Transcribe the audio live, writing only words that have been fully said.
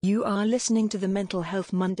You are listening to the Mental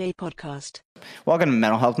Health Monday podcast. Welcome to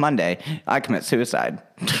Mental Health Monday. I commit suicide.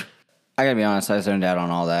 I gotta be honest, I zoned out on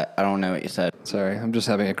all that. I don't know what you said. Sorry, I'm just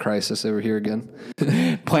having a crisis over here again.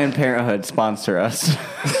 Planned Parenthood, sponsor us.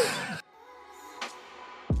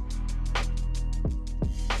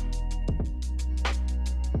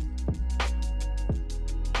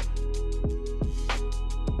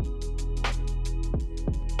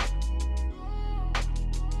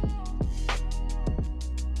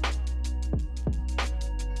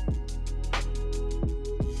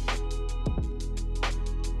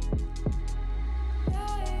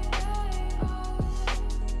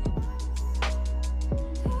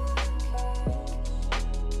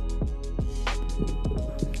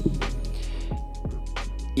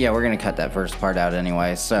 Yeah, we're gonna cut that first part out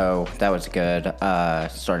anyway, so that was good.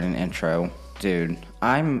 Starting intro. Dude,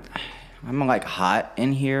 I'm like hot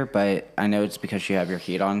in here, but I know it's because you have your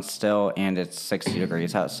heat on still and it's 60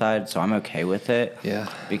 degrees outside, so I'm okay with it.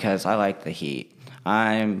 Yeah. Because I like the heat.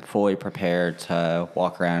 I'm fully prepared to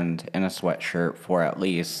walk around in a sweatshirt for at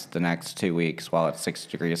least the next 2 weeks while it's 60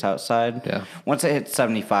 degrees outside. Yeah. Once it hits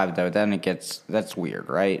 75 though, then that's weird,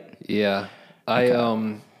 right? Yeah.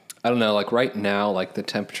 Okay. I don't know, like right now, like the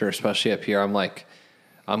temperature, especially up here,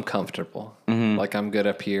 I'm comfortable. Mm-hmm. Like I'm good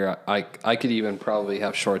up here. I could even probably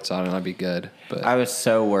have shorts on and I'd be good. But I was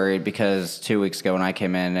so worried because 2 weeks ago when I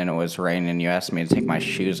came in and it was raining, you asked me to take my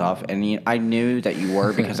shoes off. And I knew that you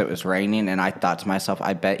were because it was raining. And I thought to myself,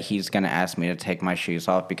 I bet he's going to ask me to take my shoes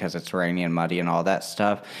off because it's rainy and muddy and all that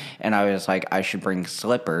stuff. And I was like, I should bring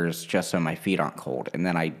slippers just so my feet aren't cold. And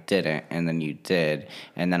then I didn't. And then you did.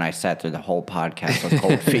 And then I sat through the whole podcast with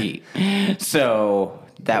cold feet. So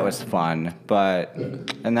that was fun,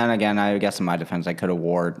 and then again, I guess in my defense, I could have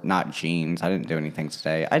wore not jeans. I didn't do anything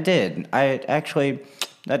today. I did. I actually,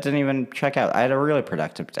 that didn't even check out. I had a really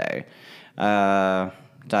productive day.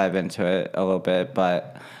 Dive into it a little bit,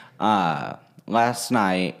 but last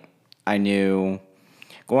night, I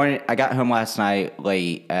got home last night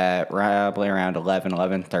late at probably around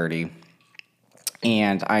 11:30.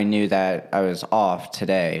 And I knew that I was off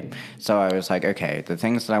today. So I was like, okay, the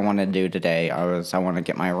things that I want to do today I want to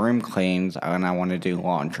get my room cleaned and I want to do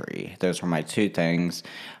laundry. Those were my two things.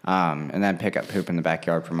 And then pick up poop in the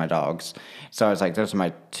backyard for my dogs. So I was like, those are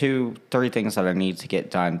my 3 things that I need to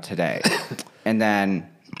get done today. And then,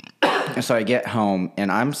 so I get home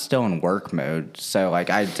and I'm still in work mode. So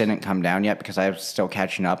like I didn't come down yet because I was still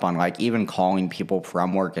catching up on like even calling people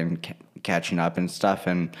from work and catching up and stuff.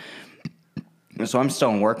 And so I'm still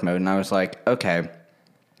in work mode, and I was like, okay,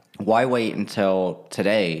 why wait until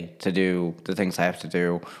today to do the things I have to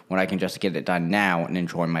do when I can just get it done now and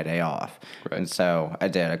enjoy my day off? Right. And so I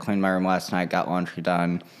did. I cleaned my room last night, got laundry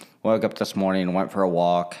done, woke up this morning, went for a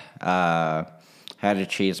walk, had a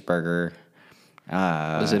cheeseburger.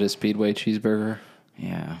 Was it a Speedway cheeseburger?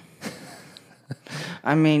 Yeah.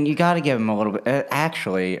 I mean, you got to give them a little bit.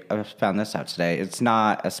 Actually, I found this out today. It's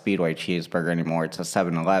not a Speedway cheeseburger anymore. It's a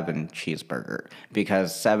 7-Eleven cheeseburger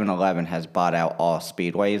because 7-Eleven has bought out all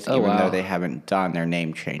Speedways, even though they haven't done their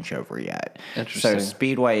name changeover yet. Interesting. So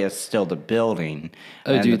Speedway is still the building.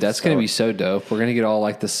 Oh, dude, that's going to be so dope. We're going to get all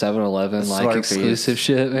like the 7-Eleven like exclusive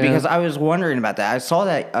shit, man. Because I was wondering about that. I saw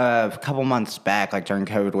that a couple months back, like during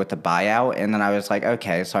COVID with the buyout, and then I was like,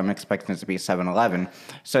 okay, so I'm expecting it to be 7-Eleven.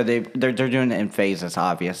 So they're doing it in phases,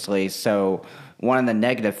 obviously. So one of the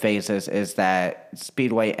negative phases is that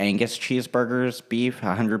Speedway Angus cheeseburgers, beef,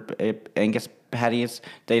 100 Angus patties,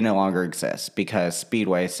 they no longer exist because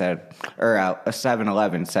Speedway said, or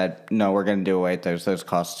 7-Eleven said, no, we're going to do away with those. Those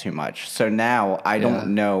cost too much. So now I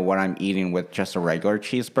don't know what I'm eating with just a regular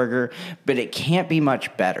cheeseburger, but it can't be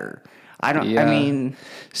much better. I mean...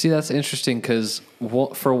 See, that's interesting because,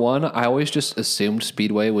 for one, I always just assumed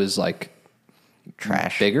Speedway was like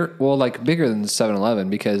trash. Bigger? Well, like bigger than 7-Eleven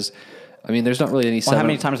because, I mean, there's not really any... Well, how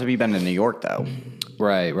many times have you been to New York, though?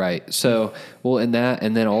 Right. So, well, in that,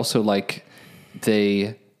 and then also, like,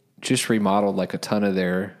 they just remodeled, like, a ton of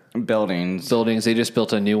their... Buildings. They just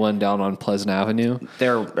built a new one down on Pleasant Avenue.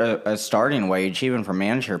 Their a starting wage, even for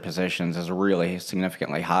manager positions, is really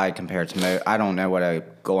significantly high compared to... I don't know what a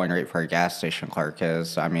going rate for a gas station clerk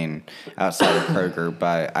is, I mean, outside of Kroger,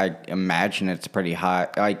 but I imagine it's pretty high.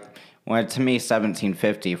 Like... Well, to me,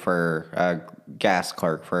 $17.50 for a gas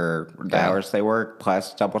clerk for the hours they work,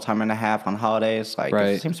 plus double time and a half on holidays. Like,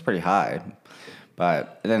 It seems pretty high.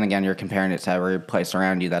 But then again, you're comparing it to every place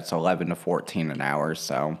around you that's 11 to 14 an hour.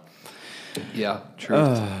 So, yeah,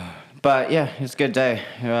 true. But yeah, it's a good day.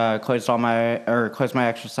 Closed my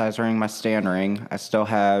exercise ring, my stand ring. I still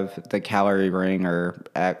have the calorie ring or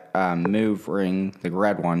move ring, the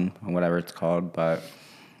red one, whatever it's called. But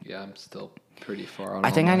yeah, I'm still pretty far on.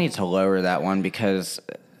 I think I need to lower that one because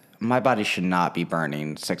my body should not be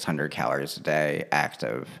burning 600 calories a day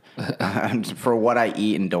active. For what I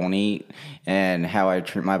eat and don't eat and how I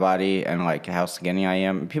treat my body and like how skinny I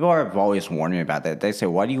am. People have always warned me about that. They say,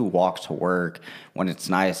 why do you walk to work when it's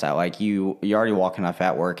nice out? Like you already walk enough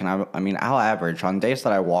at work. And I mean, I'll average on days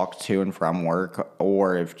that I walk to and from work,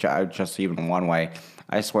 or if just even one way,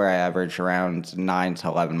 I swear I average around 9 to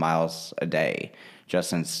 11 miles a day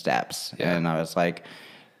just in steps. Yeah. And I was like,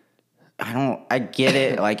 I get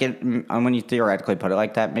it. Like when you theoretically put it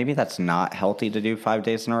like that, maybe that's not healthy to do 5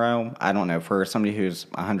 days in a row. I don't know. For somebody who's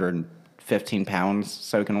 115 pounds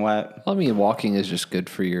soaking wet. I mean, walking is just good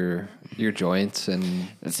for your joints and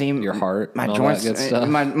your heart. My and all joints, that good stuff.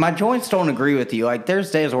 my joints don't agree with you. Like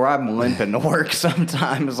there's days where I'm limping to work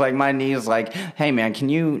sometimes. Like my knee's like, hey man, can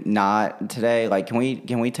you not today? Like can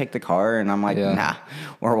we take the car? And I'm like, nah,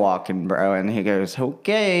 we're walking, bro. And he goes,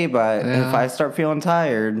 okay, but if I start feeling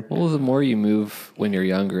tired, Well, the more you move when you're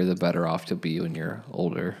younger, the better off you'll be when you're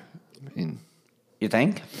older. I mean, you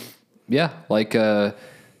think? yeah, like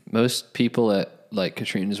most people at like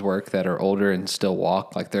Katrina's work that are older and still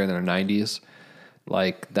walk, like they're in their 90s,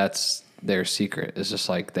 like that's their secret. It's just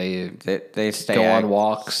like they stay go on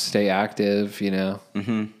walks, stay active, you know.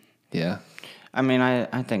 Mm-hmm. Yeah. I mean,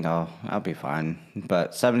 I think I'll be fine.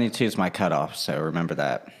 But 72 is my cutoff, so remember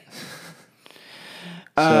that.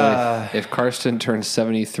 So if Karsten turns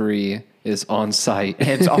 73, is on site.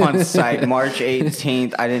 It's on site, March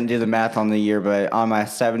 18th. I didn't do the math on the year, but on my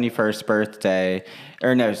 71st birthday,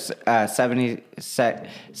 or no, 70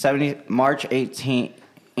 March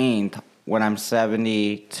 18th, when I'm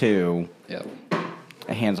 72, Yep.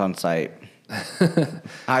 hands on site.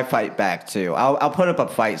 I fight back too. I'll put up a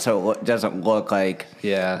fight so it doesn't look like,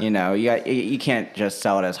 you know, you can't just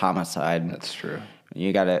sell it as homicide. That's true.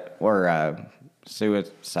 You got it, or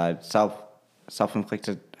suicide,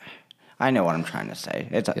 self-inflicted. I know what I'm trying to say.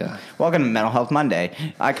 Welcome to Mental Health Monday.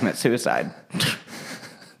 I commit suicide.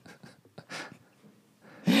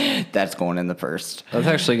 That's going in the first. That's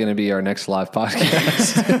actually going to be our next live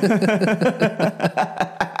podcast.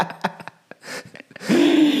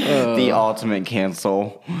 The ultimate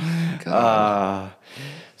cancel.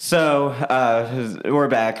 So we're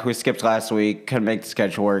back. We skipped last week. Couldn't make the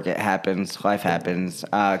schedule work. It happens. Life happens.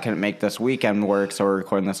 Couldn't make this weekend work, so we're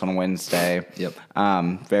recording this on Wednesday. Yep.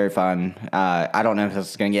 Very fun. I don't know if this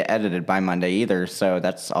is going to get edited by Monday either, so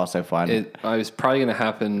that's also fun. It was probably going to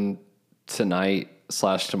happen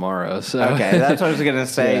tonight/tomorrow. So okay, that's what I was gonna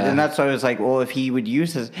say, Yeah. and that's why I was like, well, if he would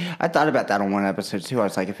use his, I thought about that on one episode too. I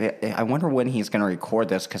was like, I wonder when he's gonna record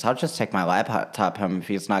this, because I'll just take my laptop home if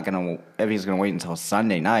he's gonna wait until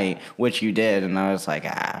Sunday night, which you did, and I was like,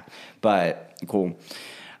 but cool.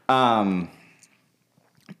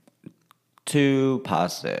 Two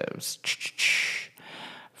positives.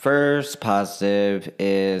 First positive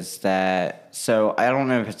is that, so I don't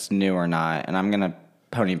know if it's new or not, and I'm gonna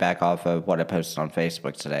pony back off of what I posted on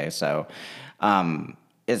Facebook today. So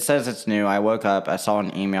it says it's new. I woke up, I saw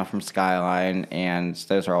an email from Skyline, and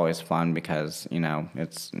those are always fun because, you know,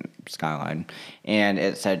 it's Skyline. And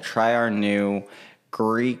it said, try our new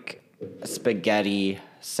Greek spaghetti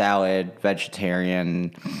salad,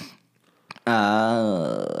 vegetarian.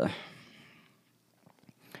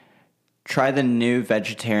 Try the new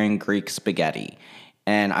vegetarian Greek spaghetti.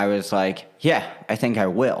 And I was like, yeah, I think I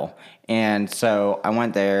will. And so I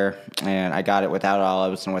went there, and I got it without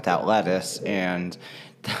olives and without lettuce. And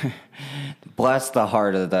bless the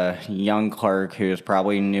heart of the young clerk who is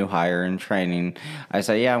probably new hire in training. I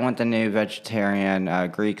said, yeah, I want the new vegetarian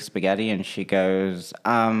Greek spaghetti. And she goes,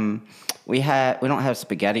 we don't have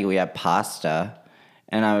spaghetti, we have pasta.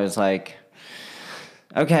 And I was like,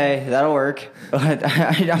 okay, that'll work.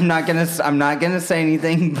 I'm not gonna say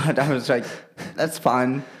anything, but I was like, that's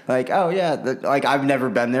fine. Like, oh yeah, like I've never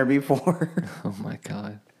been there before. Oh my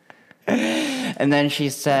God. And then she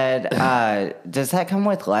said, does that come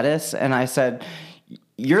with lettuce? And I said,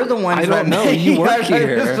 you're the one. I don't know. You work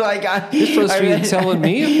here. You're supposed to be telling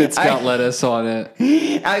me if it's got lettuce on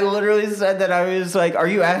it. I literally said that. I was like, are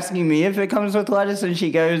you asking me if it comes with lettuce? And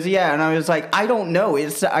she goes, yeah. And I was like, I don't know.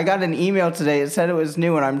 I got an email today. It said it was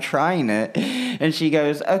new and I'm trying it. And she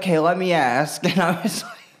goes, okay, let me ask. And I was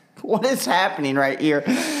like, what is happening right here?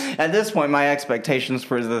 At this point, my expectations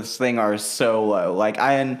for this thing are so low. Like,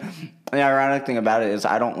 the ironic thing about it is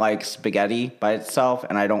I don't like spaghetti by itself,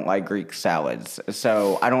 and I don't like Greek salads.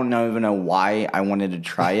 So I don't even know why I wanted to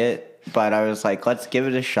try it, but I was like, let's give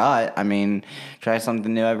it a shot. I mean, try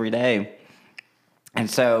something new every day.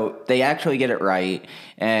 And so they actually get it right,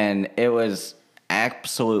 and it was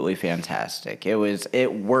absolutely fantastic. It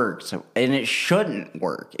works, and it shouldn't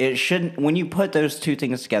work. It shouldn't, when you put those two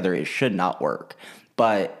things together, it should not work,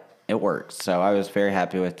 but it works. So I was very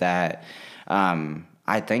happy with that.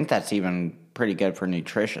 I think that's even pretty good for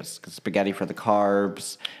nutritious, 'cause spaghetti for the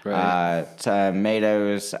carbs, Right.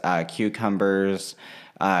 Tomatoes, cucumbers,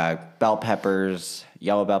 bell peppers,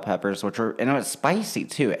 yellow bell peppers, and it was spicy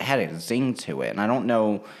too. It had a zing to it, and I don't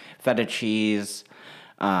know, feta cheese.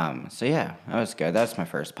 So yeah, that was good. That's my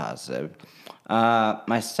first positive.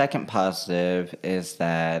 My second positive is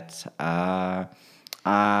that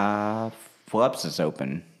Flubs is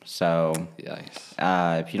open. So Nice.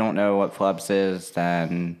 if you don't know what Flubs is,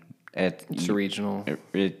 then It's a regional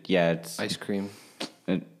it's ice cream.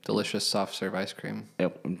 Delicious soft serve ice cream.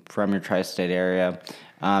 from your tri-state area.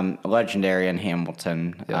 Legendary in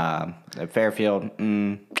Hamilton. Yep. At Fairfield,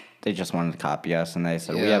 they just wanted to copy us, and they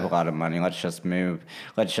said, we Yeah. have a lot of money. Let's just move.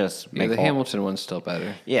 Let's just Yeah, make the all- Hamilton one's still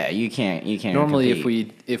better. Yeah, you can't Normally,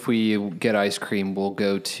 compete. if we get ice cream, we'll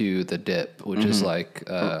go to the Dip, which is like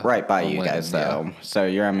right by on you Linden, guys, yeah. though. So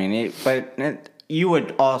you're, I mean, you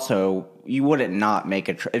wouldn't not make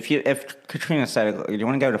a trip. If Katrina said, you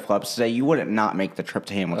want to go to Flubs today, you wouldn't not make the trip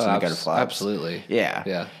to Hamilton to go to Flubs. Absolutely. Yeah.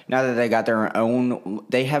 Yeah. Now that they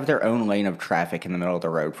have their own lane of traffic in the middle of the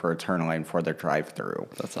road for a turn lane for their drive-through.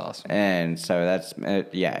 That's awesome. And so it's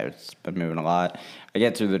been moving a lot. I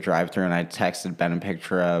get through the drive-through and I texted Ben a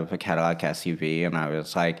picture of a Cadillac SUV, and I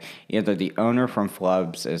was like, either the owner from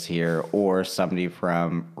Flubs is here or somebody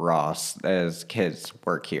from Ross, as kids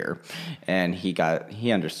work here. And he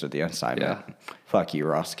understood the assignment. Yeah. Fuck you,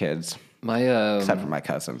 Ross kids. My Except for my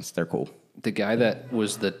cousins. They're cool. the guy that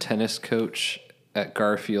was the tennis coach at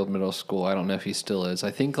Garfield Middle School, I don't know if he still is.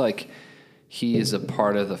 I think like he is a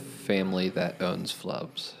part of the family that owns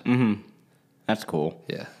Flubs. That's cool.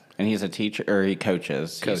 Yeah. And he's a teacher, or he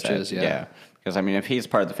coaches. he said. Coaches, yeah. Because, I mean, if he's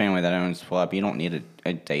part of the family that owns Flub, you don't need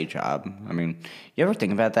a day job. I mean, you ever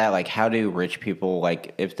think about that? Like, how do rich people,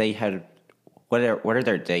 like, if they had, what are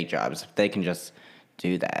their day jobs? If they can just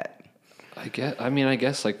do that. I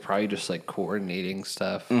guess like probably just like coordinating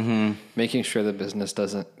stuff, making sure the business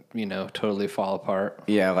doesn't, totally fall apart.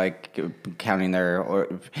 Yeah, like counting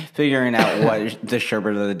or figuring out what the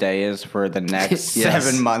sherbet of the day is for the next Yes.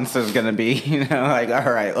 7 months is going to be. Like,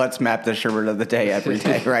 all right, let's map the sherbet of the day every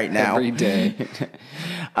day right now. Every day.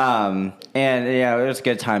 And yeah, it was a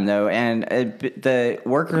good time though. And the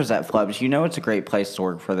workers at Flubs, it's a great place to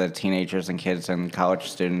work for the teenagers and kids and college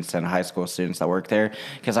students and high school students that work there.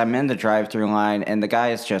 Because I'm in the drive-through line, and the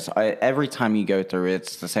guy is just every time you go through,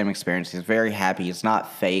 it's the same experience. He's very happy. It's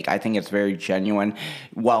not fake. I think it's very genuine.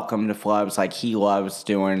 Welcome to Flubs. Like, he loves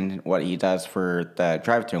doing what he does for the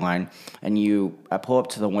drive-through line. And I pull up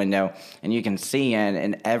to the window, and you can see in,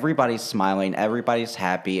 and everybody's smiling. Everybody's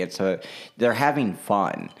happy. They're having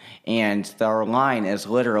fun. And their line is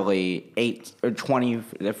literally 20,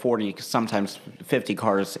 40, sometimes 50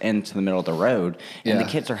 cars into the middle of the road. And the Yeah.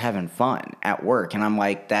 kids are having fun at work. And I'm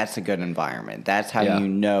like, that's a good environment. That's how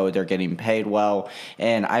Yeah. they're getting paid well.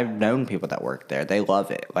 And I've known people that work there. They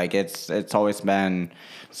love it. Like, it's always been.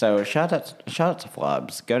 So shout out to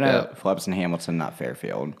Flubs. Go to Yeah. Flubs in Hamilton, not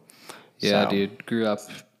Fairfield. Yeah, So, dude. Grew up.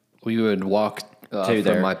 We would walk from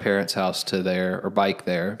there. my parents' house to there, or bike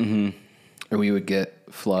there, and we would get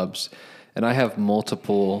Flubs. And I have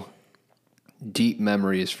multiple deep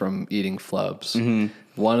memories from eating Flubs.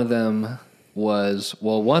 One of them was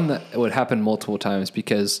one that would happen multiple times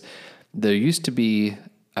because there used to be.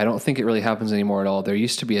 I don't think it really happens anymore at all. There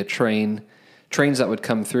used to be trains that would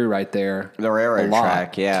come through right there. The railroad a lot.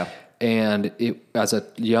 track, yeah. And as a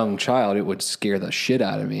young child, it would scare the shit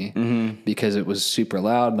out of me because it was super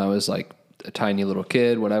loud, and I was like a tiny little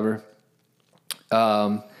kid, whatever.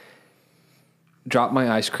 Dropped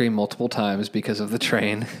my ice cream multiple times because of the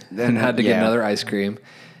train, and had to get yeah. another ice cream.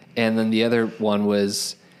 And then the other one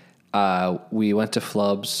was we went to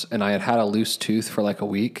Flubs, and I had a loose tooth for like a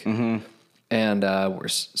week. And we're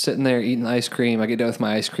sitting there eating ice cream. I get done with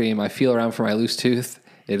my ice cream. I feel around for my loose tooth.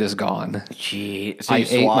 It is gone. Gee, so I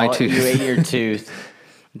you ate my tooth. You ate your tooth.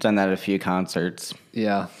 I've done that at a few concerts.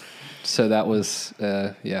 Yeah. So that was,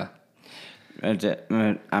 yeah.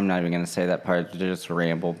 I'm not even going to say that part, just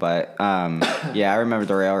ramble. But yeah, I remember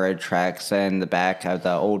the railroad tracks in the back of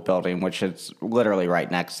the old building, which is literally right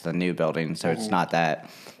next to the new building. So it's not that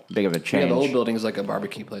big of a change. Yeah, the old building's like a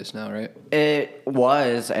barbecue place now, right? It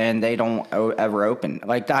was, and they don't ever open.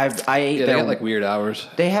 Like I ate. Yeah, they their, got like weird hours.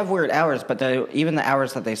 They have weird hours, but even the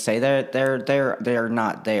hours that they say they're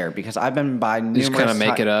not there because I've been by numerous. Just kind of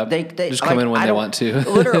make it up. They just come in when they want to.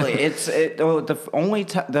 Literally,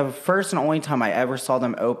 the first and only time I ever saw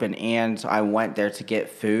them open, and I went there to get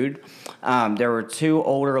food. There were two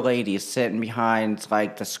older ladies sitting behind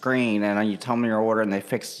like the screen, and you tell me your order, and they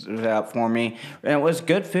fixed it up for me, and it was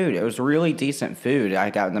good food. It was really decent food. I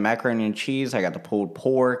got the macaroni and cheese. I got the pulled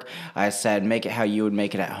pork. I said, make it how you would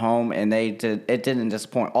make it at home, and they did. It didn't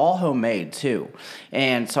disappoint. All homemade too,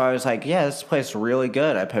 and so I was like, yeah, this place is really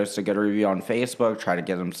good. I posted a good review on Facebook, tried to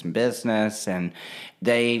get them some business, and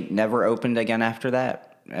they never opened again after that.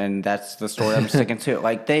 And that's the story I'm sticking to.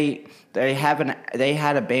 Like they had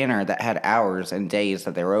a banner that had hours and days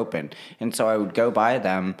that they were open, and so I would go by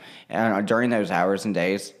them, and during those hours and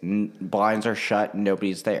days, blinds are shut, and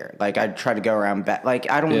nobody's there. Like I'd try to go around back. Like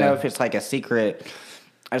I don't know if it's like a secret.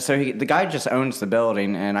 So the guy just owns the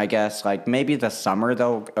building, and I guess like maybe the summer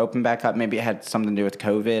they'll open back up. Maybe it had something to do with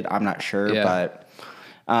COVID. I'm not sure, but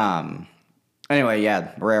anyway,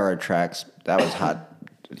 yeah, railroad tracks. That was hot.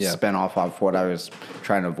 Spin off of what I was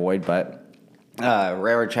trying to avoid, but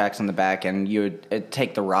railroad tracks in the back, and you would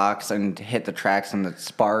take the rocks and hit the tracks and the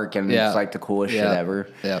spark, and it's like the coolest shit ever.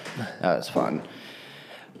 Yep. That was fun.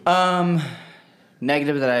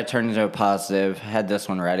 Negative that I turned into a positive. Had this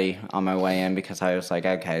one ready on my way in because I was like,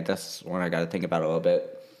 okay, this is one I got to think about a little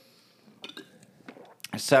bit.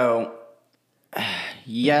 So,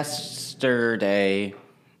 yesterday,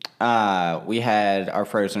 we had our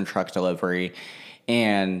frozen truck delivery,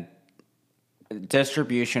 and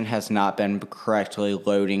distribution has not been correctly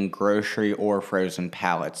loading grocery or frozen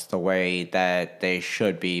pallets the way that they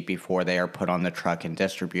should be before they are put on the truck and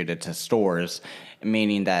distributed to stores,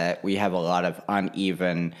 meaning that we have a lot of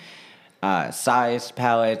uneven sized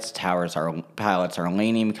pallets. Pallets are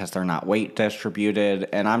leaning because they're not weight distributed.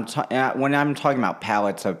 And when I'm talking about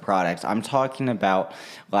pallets of products, I'm talking about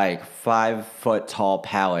like 5 foot tall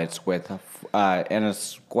pallets with in a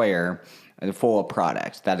square full of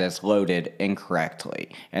products that is loaded incorrectly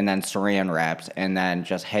and then saran wrapped and then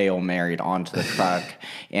just Hail Married onto the truck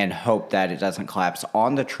and hope that it doesn't collapse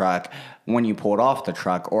on the truck when you pull it off the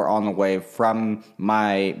truck or on the way from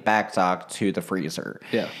my back dock to the freezer.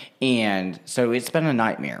 Yeah. And so it's been a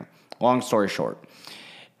nightmare. Long story short,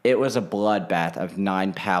 it was a bloodbath of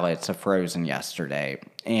 9 pallets of frozen yesterday.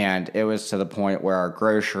 And it was to the point where our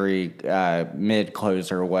grocery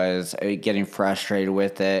mid-closer was getting frustrated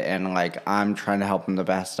with it. And, like, I'm trying to help him the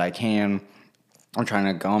best I can. I'm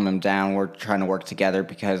trying to calm him down. We're trying to work together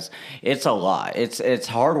because it's a lot. It's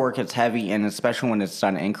hard work. It's heavy. And especially when it's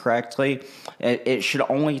done incorrectly, it should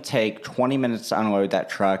only take 20 minutes to unload that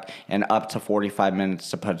truck and up to 45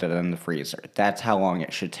 minutes to put it in the freezer. That's how long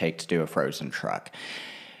it should take to do a frozen truck.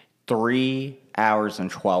 3 hours and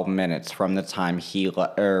 12 minutes from the time he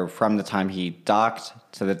docked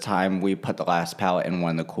to the time we put the last pallet in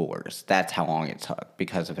one of the coolers. That's how long it took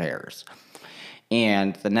because of errors.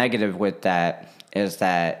 And the negative with that is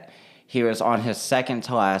that he was on his second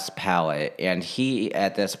to last pallet, and he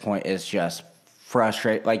at this point is just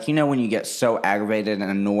frustrated. Like, you know when you get so aggravated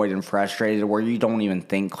and annoyed and frustrated where you don't even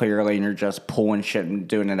think clearly and you're just pulling shit and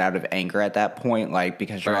doing it out of anger at that point, like,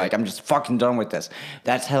 because you're like, I'm just fucking done with this.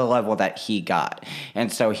 That's the level that he got.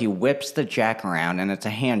 And so he whips the jack around, and it's a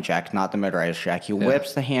hand jack, not the motorized jack. He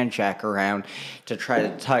whips the hand jack around to try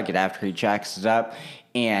to tug it after he jacks it up,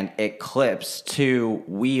 and it clips 2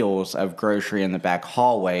 wheels of grocery in the back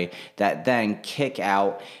hallway that then kick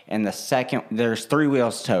out. And there's 3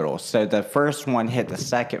 wheels total. So the first one hit the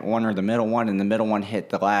second one or the middle one, and the middle one hit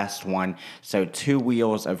the last one. So 2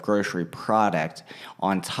 wheels of grocery product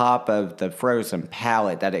on top of the frozen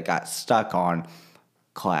pallet that it got stuck on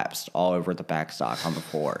collapsed all over the back stock on the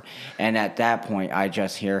floor. And at that point, I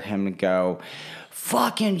just hear him go,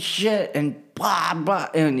 fucking shit, and blah, blah,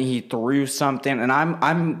 and he threw something, and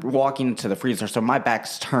I'm walking into the freezer, so my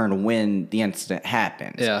back's turned when the incident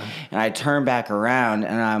happened. Yeah. And I turn back around,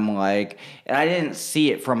 and I'm like, and I didn't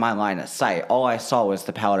see it from my line of sight. All I saw was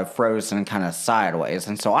the pallet of frozen kind of sideways,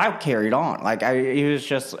 and so I carried on. Like, I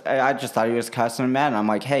just thought he was cussing and mad, and I'm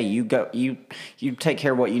like, hey, you take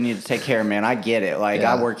care of what you need to take care of, man. I get it. Like,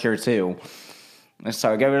 I work here too.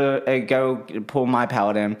 So I go pull my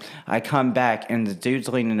pallet in. I come back, and the dude's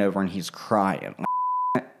leaning over, and he's crying.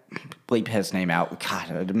 Bleep his name out.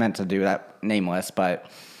 God, I meant to do that nameless, but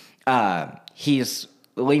he's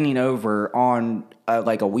leaning over on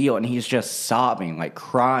like a wheel, and he's just sobbing, like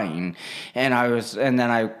crying. And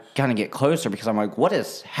then I kind of get closer because I'm like, what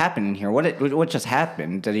is happening here? What just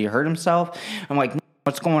happened? Did he hurt himself? I'm like,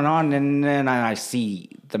 what's going on? And then I see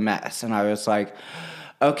the mess, and I was like,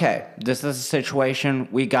 okay, this is a situation.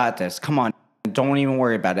 We got this. Come on. Don't even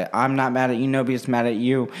worry about it. I'm not mad at you. Nobody's mad at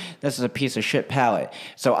you. This is a piece of shit pallet.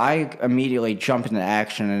 So I immediately jump into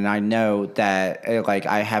action, and I know that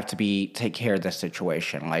I have to take care of this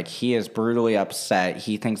situation. Like, he is brutally upset.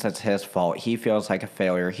 He thinks that's his fault. He feels like a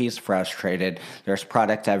failure. He's frustrated. There's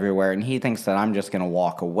product everywhere, and he thinks that I'm just going to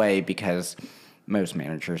walk away because most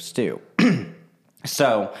managers do.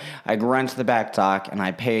 So I run to the back dock and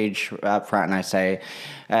I page up front and I say,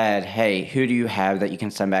 Ed, hey, who do you have that you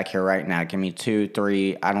can send back here right now? Give me 2,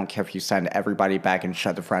 3. I don't care if you send everybody back and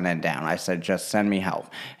shut the front end down. I said, just send me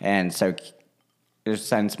help. And so it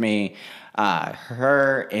sends me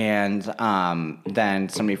her, and then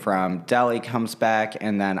somebody from Delhi comes back,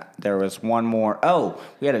 and then there was one more. Oh,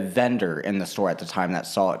 we had a vendor in the store at the time that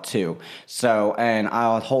saw it too. So, and the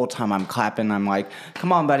whole time I'm clapping, I'm like,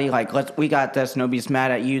 come on, buddy, we got this. Nobody's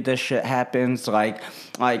mad at you. This shit happens.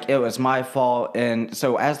 Like it was my fault. And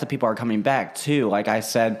so as the people are coming back too, like I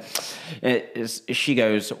said, she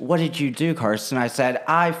goes, what did you do, Carson? I said,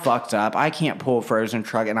 I fucked up. I can't pull a frozen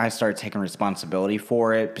truck, and I started taking responsibility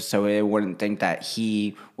for it, so it wouldn't think that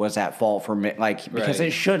he was at fault for me, because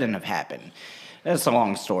it shouldn't have happened. It's a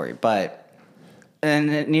long story,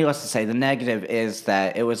 and needless to say, the negative is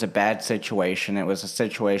that it was a bad situation. It was a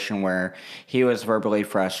situation where he was verbally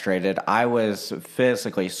frustrated. I was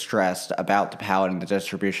physically stressed about the pallet and the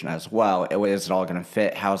distribution as well. Is it all going to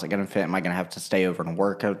fit? How is it going to fit? Am I going to have to stay over and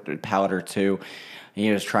work a pallet or two?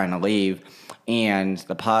 He was trying to leave. And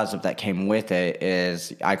the positive that came with it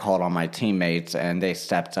is I called on my teammates, and they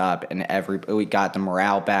stepped up, and we got the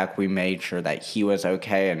morale back. We made sure that he was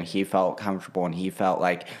okay, and he felt comfortable, and he felt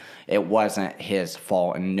like it wasn't his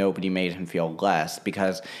fault, and nobody made him feel less,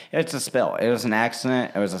 because it's a spill. It was an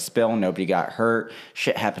accident. It was a spill. Nobody got hurt.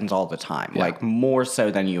 Shit happens all the time, more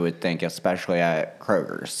so than you would think, especially at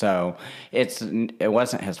Kroger. So it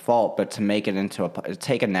wasn't his fault, but to make it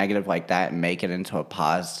take a negative like that and make it into a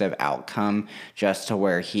positive outcome, just to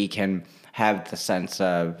where he can have the sense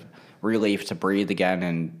of relief to breathe again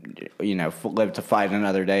and, live to fight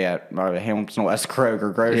another day at Hamilton West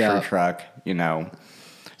Kroger grocery truck,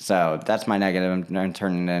 So that's my negative, and I'm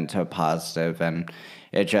turning it into a positive, and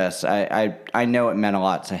it just I know it meant a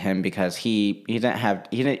lot to him, because he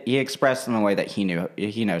expressed in a way that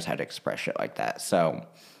he knows how to express shit like that. So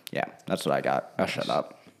yeah, that's what I got. I'll shut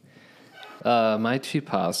up. My 2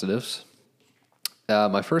 positives.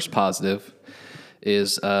 My first positive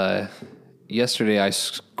is yesterday I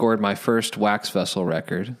scored my first wax vessel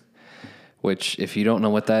record, which, if you don't know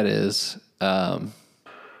what that is,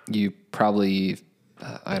 you probably.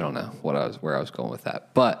 I don't know where I was going with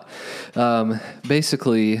that, but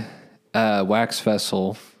basically, wax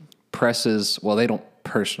vessel presses. Well, they don't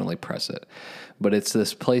personally press it, but it's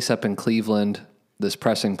this place up in Cleveland, this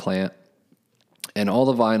pressing plant, and all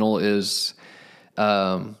the vinyl is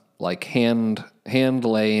hand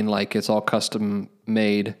laying, like it's all custom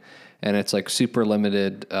made, and it's like super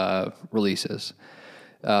limited releases.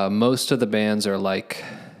 Most of the bands are like.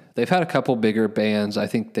 They've had a couple bigger bands. I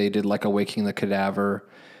think they did like Awakening the Cadaver,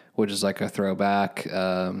 which is like a throwback,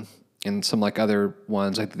 and some like other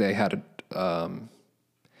ones. I think they had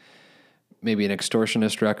maybe an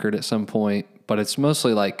Extortionist record at some point, but it's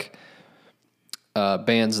mostly like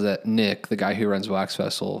bands that Nick, the guy who runs Wax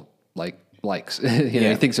Vessel, likes.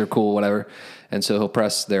 He thinks they're cool, whatever, and so he'll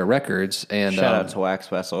press their records. And shout out to Wax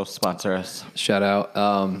Vessel, sponsor us. Shout out,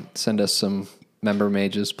 send us some member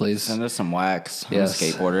mages, please. Send us some wax. Yes. I'm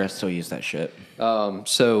a skateboarder. I still use that shit.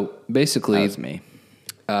 So basically, that was me.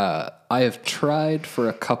 I have tried for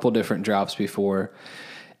a couple different drops before,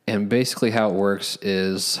 and basically how it works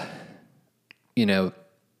is,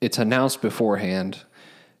 it's announced beforehand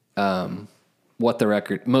what the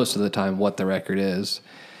record, most of the time, what the record is.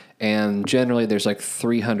 And generally there's like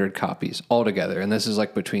 300 copies altogether. And this is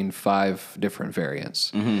like between 5 different variants.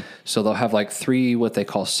 Mm-hmm. So they'll have like 3 what they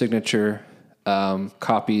call signature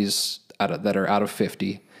copies that are out of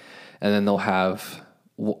 50, and then they'll have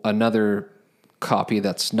another copy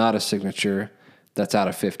that's not a signature that's out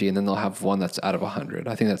of 50, and then they'll have one that's out of 100.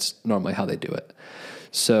 I think that's normally how they do it.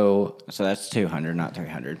 So that's 200, not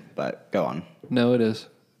 300, but go on. No, it is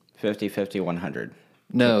 50, 50, 100.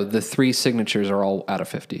 No, the 3 signatures are all out of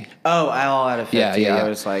 50. Oh, all out of 50. Yeah. I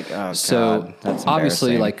was like, oh, so God, that's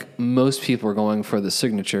obviously, embarrassing. like, most people are going for the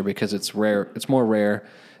signature because it's rare. It's more rare,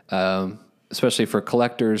 especially for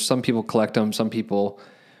collectors. Some people collect them. Some people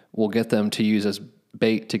will get them to use as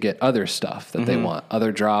bait to get other stuff that they want,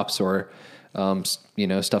 other drops or,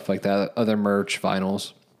 stuff like that, other merch,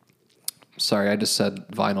 vinyls. Sorry, I just said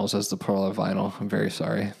vinyls as the plural of vinyl. I'm very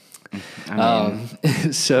sorry.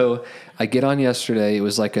 So I get on yesterday. It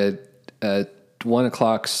was like a 1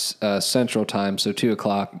 o'clock Central Time, so 2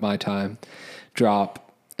 o'clock my time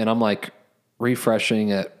drop, and I'm like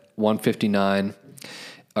refreshing at 1:59.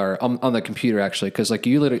 Or on the computer actually, because like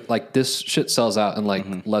you literally like this shit sells out in like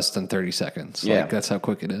less than 30 seconds. Yeah. Like that's how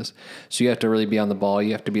quick it is. So you have to really be on the ball.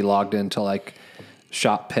 You have to be logged into like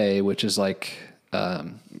Shop Pay, which is like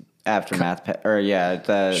Aftermath pay, or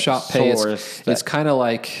the Shop Pay. source. It's kind of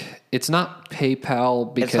like it's not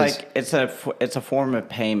PayPal because it's a form of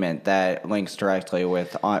payment that links directly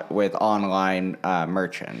with online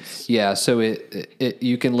merchants. yeah. So it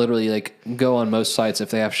you can literally like go on most sites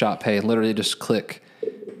if they have Shop Pay and literally just click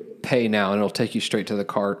Pay Now and it'll take you straight to the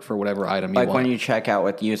cart for whatever item you want. Like when you check out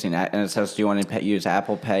with using that and it says, do you want to use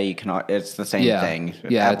Apple Pay? You can. It's the same thing.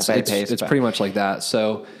 Yeah, Apple Pay it's pretty much like that.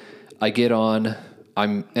 So I get on.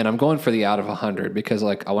 I'm going for the out of 100 because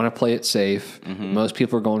like I want to play it safe. Most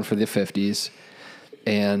people are going for the 50s,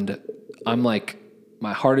 and I'm like,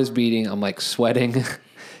 my heart is beating. I'm like sweating,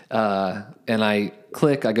 and I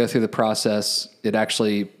go through the process. It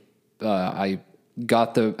actually, I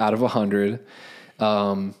got the out of 100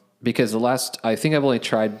 because I think I've only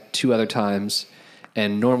tried 2 other times,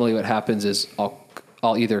 and normally what happens is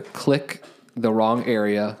I'll either click the wrong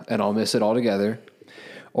area and I'll miss it altogether,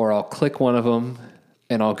 or I'll click one of them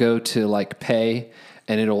and I'll go to like pay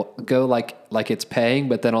and it'll go like it's paying,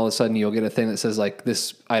 but then all of a sudden you'll get a thing that says like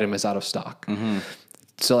this item is out of stock.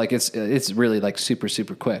 So like it's really like super,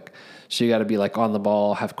 super quick. So you got to be like on the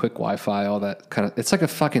ball, have quick Wi-Fi, all that kind of, it's like a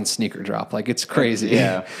fucking sneaker drop. Like it's crazy.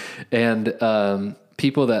 Yeah. And,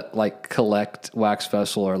 people that like collect Wax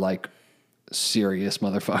Festival are like serious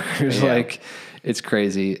motherfuckers. Yeah. Like it's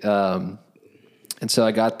crazy. And so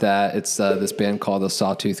I got that. It's this band called the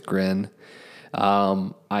Sawtooth Grin.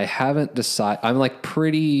 I haven't decided. I'm like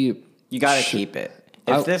pretty. You got to keep it.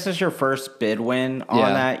 If this is your first bid win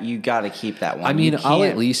on that, you got to keep that one. I mean, I'll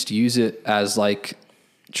at least use it as like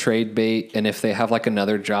trade bait, and if they have like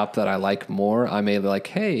another drop that I like more, I may be like,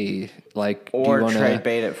 hey, like, or do you wanna trade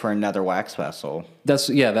bait it for another Wax Vessel.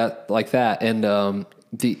 that like that. And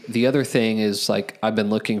the other thing is like I've been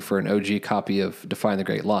looking for an OG copy of Define the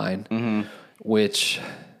Great Line, which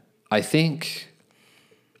I think.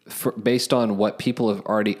 Based on what people have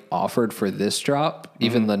already offered for this drop,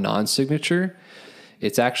 even the non-signature,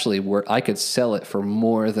 it's actually where I could sell it for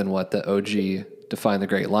more than what the OG Define the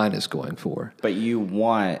Great Line is going for. But you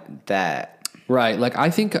want that. Right. Like, I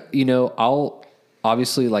think, I'll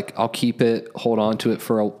obviously, like, I'll keep it, hold on to it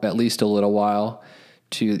for at least a little while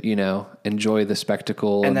to, enjoy the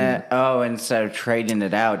spectacle. And then, instead of trading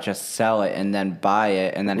it out, just sell it and then buy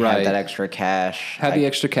it and then have that extra cash. Have the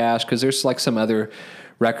extra cash, because there's, like, some other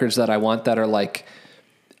records that I want that are, like,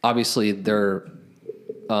 obviously they're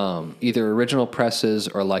either original presses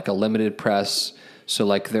or, like, a limited press. So,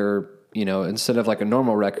 like, they're, instead of, like, a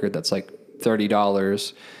normal record that's, like,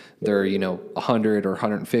 $30, they're, 100 or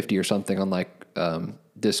 150 or something on, like,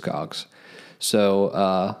 Discogs.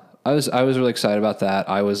 So, I was really excited about that.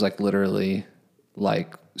 I was like literally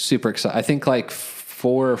like super excited. I think like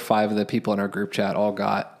 4 or 5 of the people in our group chat all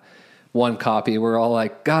got one copy. We're all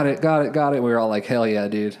like, got it. We were all like, hell yeah,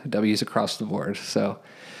 dude. W's across the board. So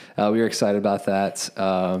we were excited about that.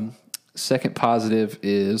 Second positive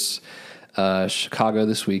is Chicago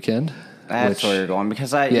this weekend. That's where you're going,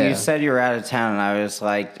 because you said you were out of town, and I was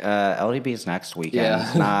like, LDB's next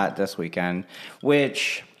weekend, not this weekend,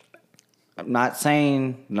 which... I'm not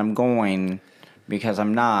saying that I'm going, because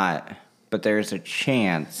I'm not, but there's a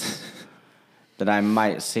chance that I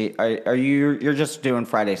might see. You're just doing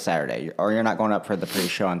Friday, Saturday, or you're not going up for the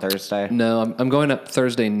pre-show on Thursday? No, I'm going up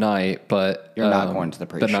Thursday night, but you're not going to the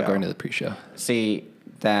pre-show. But not going to the pre-show. See,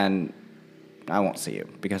 then I won't see you,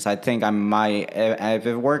 because I think I might, if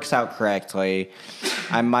it works out correctly,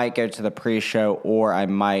 I might go to the pre-show, or I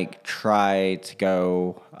might try to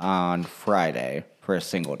go on Friday for a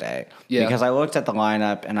single day. Yeah. Because I looked at the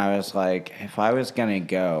lineup and I was like, if I was going to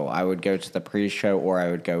go, I would go to the pre-show or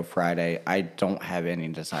I would go Friday. I don't have any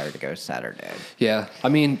desire to go Saturday. Yeah. I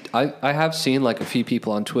mean, I have seen like a few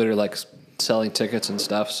people on Twitter like selling tickets and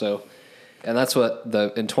stuff. So, and that's what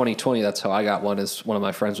in 2020, that's how I got one, is one of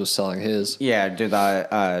my friends was selling his. Yeah, dude.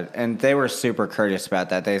 And they were super courteous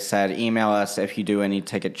about that. They said, email us if you do any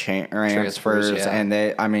ticket transfers. Yeah.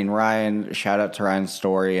 And Ryan, shout out to Ryan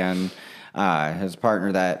Story and his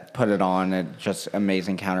partner that put it on, and just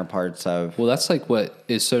amazing counterparts of. Well, that's like what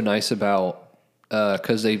is so nice about,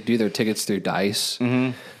 because they do their tickets through Dice,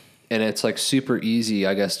 and it's like super easy,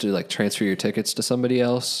 I guess, to like transfer your tickets to somebody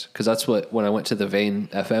else. Because that's what, when I went to the Vane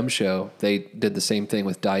FM show, they did the same thing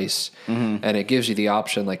with Dice, and it gives you the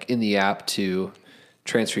option like in the app to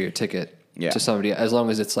transfer your ticket Yeah. to somebody, as long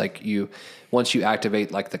as it's like once you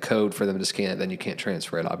activate like the code for them to scan it, then you can't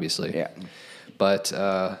transfer it, obviously. Yeah. But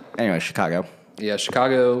Anyway, Chicago. yeah,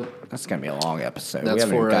 Chicago. That's gonna be a long episode. That's we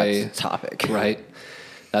haven't for even got a to the topic. Right.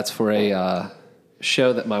 That's for a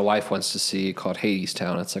show that my wife wants to see called Hades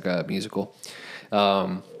Town. It's like a musical.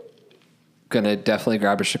 Gonna definitely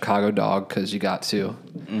grab a Chicago dog because you got to.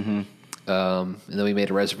 Mm-hmm. And then we made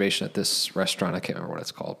a reservation at this restaurant. I can't remember what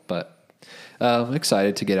it's called, but I'm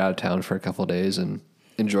excited to get out of town for a couple of days and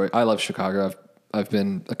enjoy. I love Chicago. I've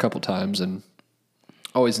been a couple times and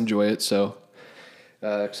always enjoy it. So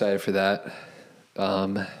excited for that.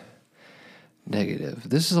 Negative.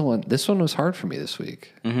 This is the one. This one was hard for me this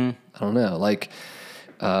week. Mm-hmm. I don't know. Like,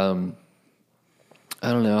 I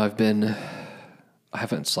don't know. I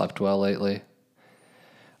haven't slept well lately.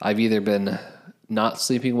 I've either been not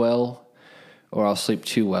sleeping well or I'll sleep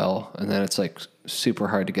too well. And then it's like super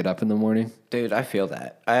hard to get up in the morning. Dude, I feel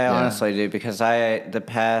that. I honestly do because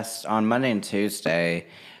on Monday and Tuesday,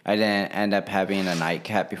 I didn't end up having a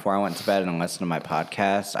nightcap before I went to bed and listened to my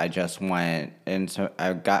podcast. I just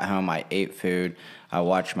I got home, I ate food, I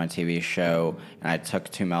watched my TV show, and I took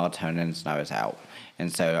 2 melatonins and I was out.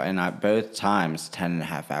 And so, both times,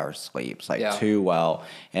 10.5 hours sleep. It's like too well.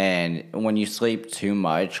 And when you sleep too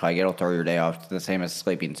much, like it'll throw your day off the same as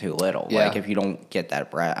sleeping too little. Yeah. Like if you don't get that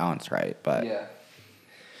balance right. But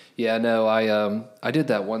yeah, no, I did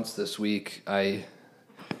that once this week. I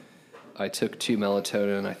took 2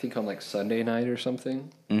 melatonin, I think on like Sunday night or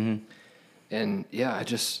something. Mm-hmm. And yeah,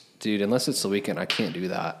 dude, unless it's the weekend, I can't do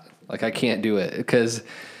that. Like I can't do it because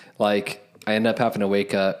like I end up having to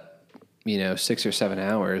wake up, 6 or 7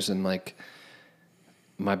 hours, and like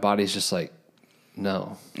my body's just like,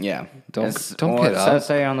 no. Yeah. Don't get it up. says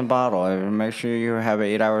say on the bottle, make sure you have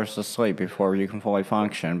 8 hours of sleep before you can fully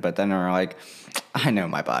function. But then they're like, I know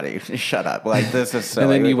my body. Shut up. Like, this is so...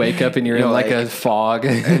 And then you wake up and you're in like a fog.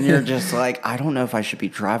 And you're just like, I don't know if I should be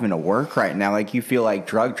driving to work right now. Like, you feel like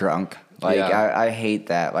drunk. Like, I hate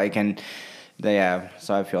that. Like, so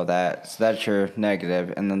I feel that. So that's your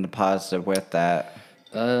negative. And then the positive with that...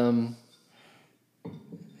 is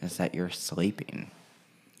that you're sleeping.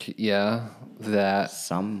 Yeah, that.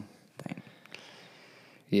 Something.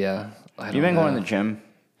 Yeah. You been going to the gym?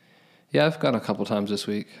 Yeah, I've gone a couple times this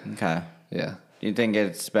week. Okay. Yeah. Do you think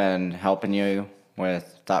it's been helping you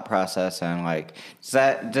with thought process and like,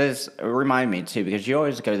 remind me too, because you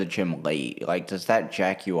always go to the gym late. Like, does that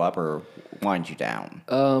jack you up or wind you down?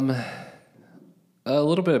 A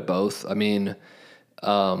little bit of both. I mean,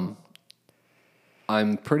 I'm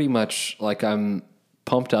pretty much like I'm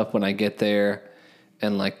pumped up when I get there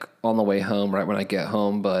and like on the way home, right when I get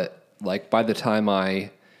home. But like by the time I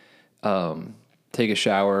take a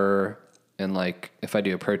shower and like if I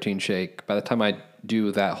do a protein shake, by the time I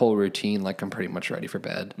do that whole routine, like I'm pretty much ready for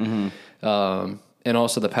bed. Mm-hmm. And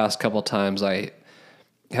also the past couple times I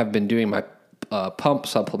have been doing my pump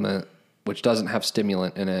supplement, which doesn't have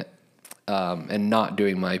stimulant in it, and not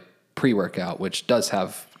doing my pre-workout, which does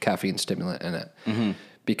have caffeine stimulant in it. Mm-hmm.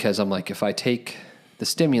 Because I'm like, if I take the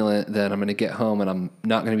stimulant, then I'm going to get home and I'm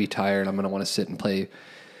not going to be tired. I'm going to want to sit and play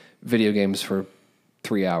video games for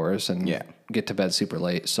 3 hours and get to bed super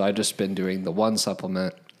late. So I've just been doing the one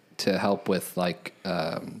supplement to help with like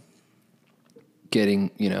getting,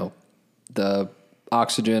 the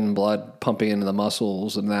oxygen, blood pumping into the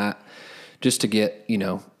muscles and that, just to get,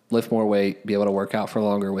 lift more weight, be able to work out for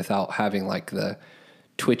longer without having like the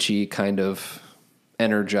twitchy kind of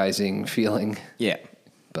energizing feeling. Yeah.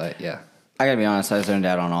 But yeah. I gotta be honest, I zoned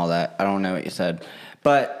out on all that. I don't know what you said.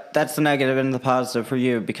 But that's the negative and the positive for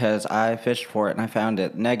you because I fished for it and I found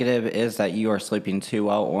it. Negative is that you are sleeping too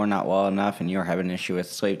well or not well enough and you're having an issue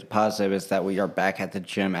with sleep. The positive is that we are back at the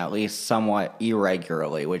gym at least somewhat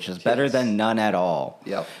irregularly, which is better than none at all.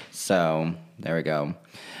 Yep. So, there we go.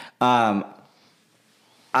 I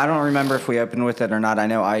don't remember if we opened with it or not. I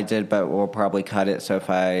know I did, but we'll probably cut it. So if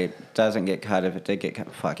it doesn't get cut, if it did get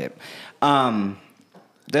cut, fuck it.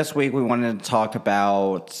 This week we wanted to talk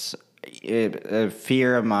about a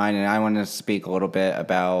fear of mine, and I want to speak a little bit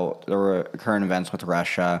about the current events with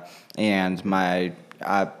Russia and my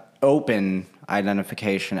open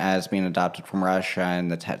identification as being adopted from Russia and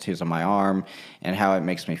the tattoos on my arm and how it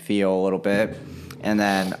makes me feel a little bit. And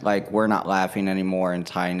then, like, we're not laughing anymore and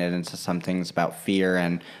tying it into some things about fear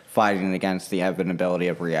and fighting against the inevitability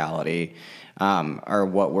of reality. Or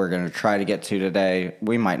what we're going to try to get to today.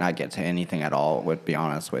 We might not get to anything at all, to be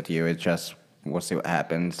honest with you. It's just, we'll see what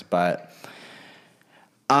happens. But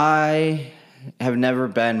I have never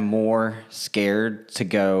been more scared to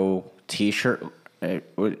go t-shirt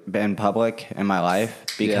in public in my life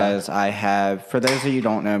because I have, for those of you who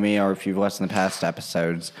don't know me or if you've listened to past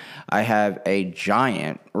episodes, I have a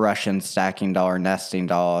giant Russian stacking doll or nesting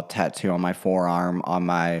doll tattoo on my forearm, on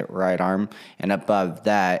my right arm, and above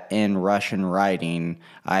that, in Russian writing,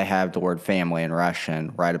 I have the word family in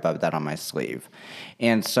Russian right above that on my sleeve.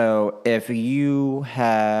 And so if you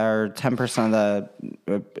have 10% of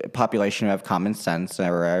the population who have common sense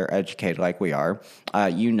or are educated like we are,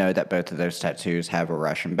 you know that both of those tattoos have a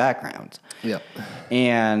Russian background. Yep.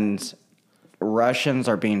 And Russians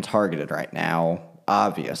are being targeted right now,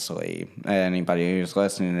 obviously. Anybody who's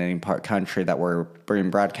listening in any country that we're being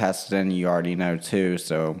broadcasted in, you already know too.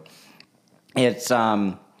 So it's...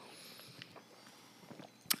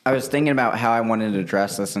 I was thinking about how I wanted to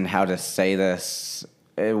address this and how to say this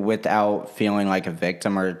without feeling like a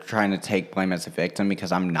victim or trying to take blame as a victim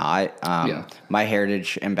because I'm not. My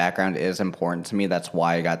heritage and background is important to me. That's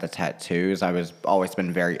why I got the tattoos. I was always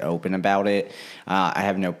been very open about it. I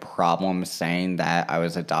have no problem saying that I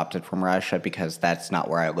was adopted from Russia because that's not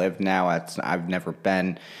where I live now. I've never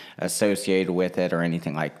been associated with it or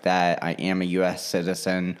anything like that. I am a U.S.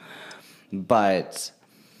 citizen, but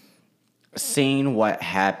seeing what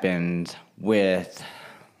happened with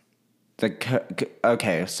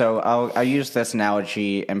okay, so I'll use this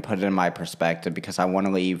analogy and put it in my perspective because I want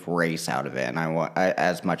to leave race out of it, and I want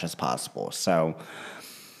as much as possible. So,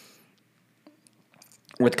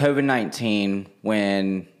 with COVID-19,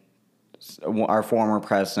 when our former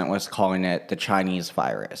president was calling it the Chinese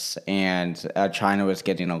virus, and China was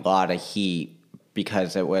getting a lot of heat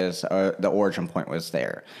because it was the origin point was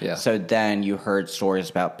there. Yeah. So then you heard stories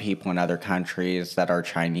about people in other countries that are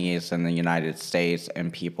Chinese in the United States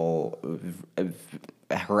and people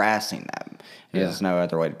harassing them. There's no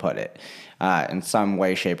other way to put it. In some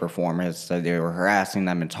way, shape, or form, they were harassing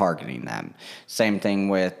them and targeting them. Same thing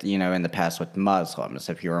with, in the past with Muslims.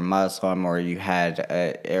 If you were a Muslim or you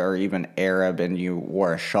had, or even Arab and you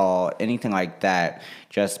wore a shawl, anything like that,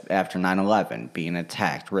 just after 9/11, being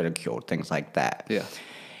attacked, ridiculed, things like that. Yeah.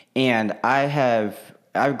 And I've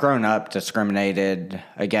grown up discriminated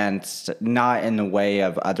against, not in the way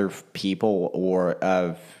of other people or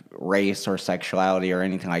of race or sexuality or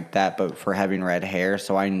anything like that, but for having red hair.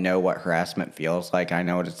 So I know what harassment feels like. I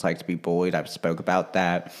know what it's like to be bullied. I've spoke about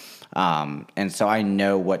that. And so I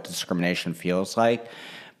know what discrimination feels like.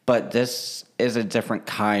 But this is a different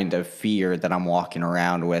kind of fear that I'm walking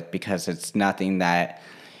around with because it's nothing that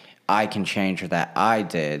I can change or that I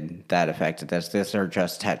did that affected this. These are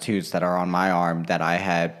just tattoos that are on my arm that I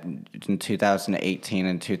had in 2018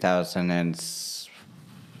 and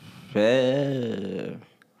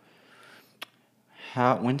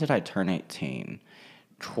when did I turn 18?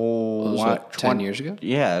 Was that 10 years ago?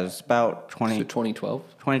 Yeah, it was about 2012?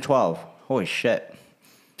 2012. Holy shit.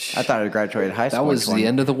 I thought I graduated high school. That was the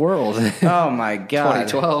end of the world. Oh my God.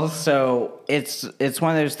 2012. So it's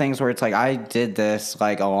one of those things where it's like I did this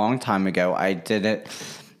like a long time ago. I did it.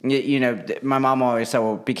 My mom always said,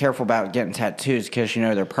 well, be careful about getting tattoos because,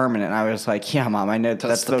 they're permanent. And I was like, yeah, Mom, I know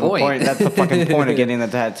that's the point. That's the fucking point of getting the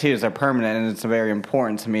tattoos. They're permanent and it's very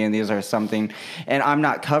important to me. And these are something, and I'm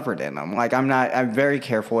not covered in them. Like, I'm very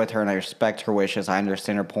careful with her and I respect her wishes. I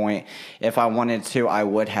understand her point. If I wanted to, I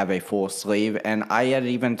would have a full sleeve. And I had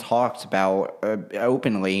even talked about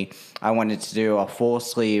openly, I wanted to do a full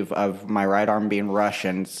sleeve of my right arm being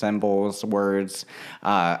Russian, symbols, words.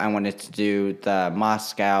 I wanted to do the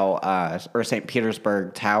Moscow or St.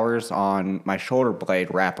 Petersburg towers on my shoulder blade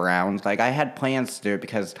wraparound. Like, I had plans to do it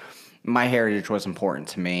because my heritage was important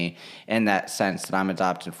to me in that sense that I'm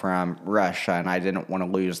adopted from Russia and I didn't want to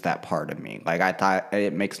lose that part of me. Like, I thought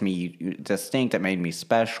it makes me distinct. It made me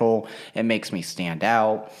special. It makes me stand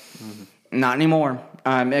out. Mm-hmm. Not anymore.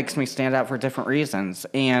 It makes me stand out for different reasons.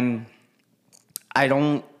 And I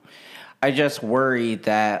just worry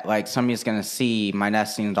that, like, somebody's going to see my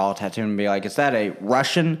nesting doll tattoo and be like, is that a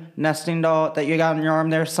Russian nesting doll that you got on your arm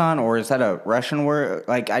there, son? Or is that a Russian word?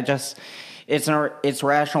 Like, it's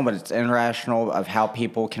rational, but it's irrational of how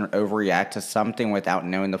people can overreact to something without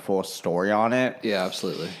knowing the full story on it. Yeah,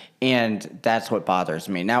 absolutely. And that's what bothers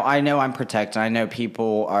me. Now, I know I'm protected. I know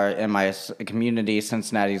people are in my community.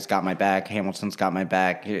 Cincinnati's got my back. Hamilton's got my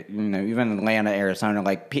back. Even Atlanta, Arizona.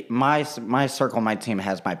 Like, my circle, my team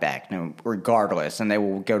has my back, regardless. And they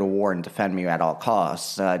will go to war and defend me at all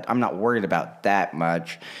costs. I'm not worried about that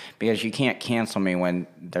much because you can't cancel me when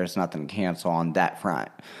there's nothing to cancel on that front.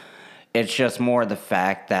 It's just more the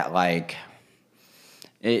fact that, like,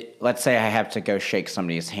 let's say I have to go shake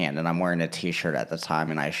somebody's hand and I'm wearing a t-shirt at the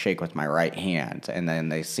time and I shake with my right hand and then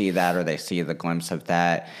they see that or they see the glimpse of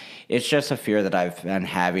that. It's just a fear that I've been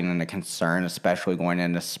having and a concern, especially going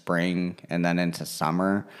into spring and then into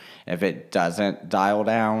summer. If it doesn't dial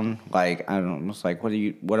down, like, I don't know, it's like, what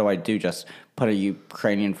do I do? Just put a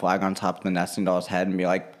Ukrainian flag on top of the nesting doll's head and be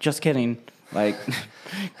like, just kidding. Like,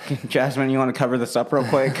 Jasmine, you want to cover this up real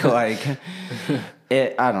quick? Like,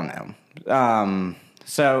 I don't know.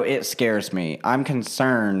 So it scares me. I'm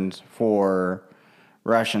concerned for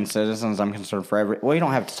Russian citizens. I'm concerned for we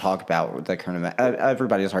don't have to talk about the current event.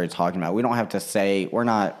 Everybody's already talking about it. We don't have to say, we're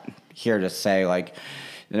not here to say, like,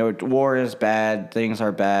 war is bad, things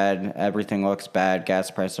are bad, everything looks bad,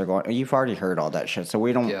 gas prices are going. You've already heard all that shit. So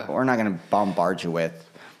we're not going to bombard you with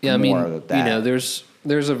more of that.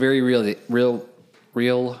 There's a very real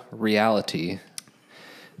reality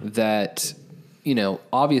that,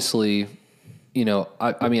 obviously,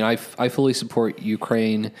 I fully support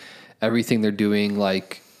Ukraine, everything they're doing.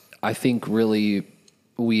 Like, I think really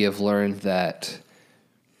we have learned that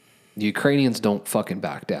the Ukrainians don't fucking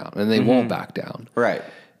back down, and they won't back down. Right.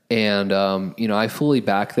 And, I fully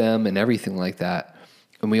back them and everything like that.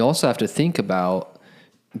 And we also have to think about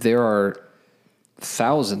there are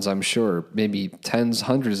thousands, I'm sure, maybe tens,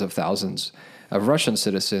 hundreds of thousands of Russian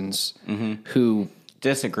citizens who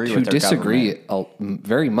disagree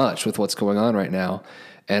very much with what's going on right now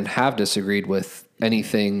and have disagreed with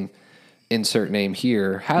anything insert name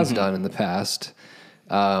here has done in the past.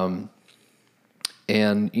 And,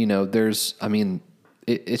 there's,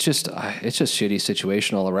 it's just shitty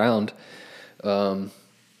situation all around.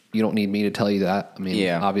 You don't need me to tell you that.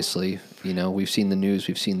 Obviously, we've seen the news,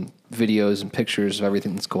 we've seen videos and pictures of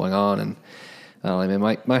everything that's going on. And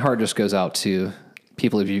my heart just goes out to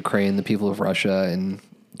people of Ukraine, the people of Russia, and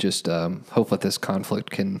just hope that this conflict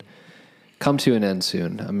can come to an end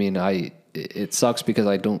soon. It sucks because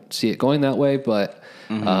I don't see it going that way, but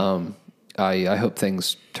I hope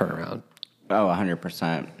things turn around. Oh,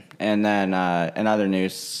 100%. And then in other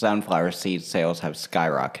news, sunflower seed sales have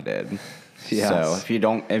skyrocketed. Yes. So if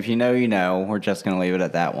you know, we're just going to leave it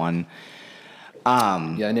at that one.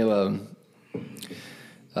 I know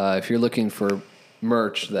if you're looking for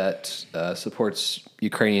merch that supports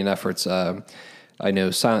Ukrainian efforts, I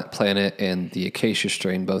know Silent Planet and the Acacia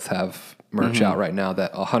Strain both have merch out right now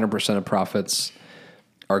that 100% of profits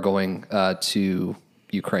are going to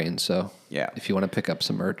Ukraine. So if you want to pick up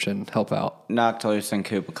some merch and help out. Noctilus and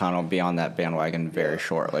Kupacon will be on that bandwagon very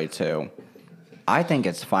shortly too. I think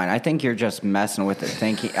it's fine. I think you're just messing with it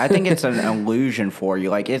thinking. I think it's an illusion for you.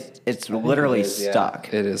 Like it's literally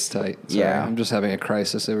stuck. Yeah. It is tight. Sorry, I'm just having a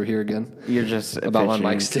crisis over here again. You're just about my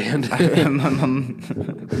mic stand.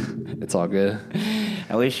 It's all good.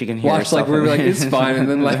 At least you can hear. Watch, like we were like it's fine, and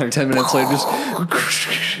then like 10 minutes later, just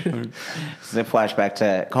the flashback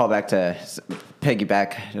to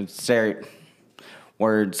piggyback Sarah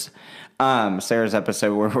words. Sarah's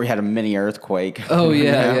episode where we had a mini earthquake. Oh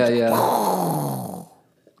yeah.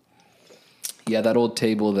 Yeah, that old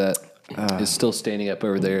table that is still standing up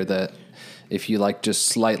over there that if you like just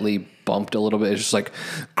slightly bumped a little bit, it's just like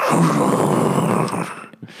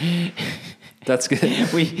that's good.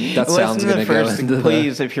 That sounds gonna go into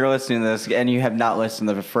please, if you're listening to this and you have not listened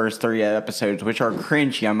to the first 3 episodes, which are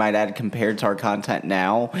cringy, I might add, compared to our content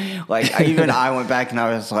now. Like I went back and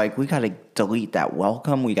I was like, we gotta delete that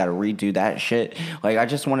welcome. We gotta redo that shit. Like I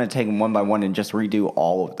just want to take them one by one and just redo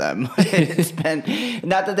all of them. It's been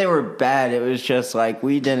not that they were bad. It was just like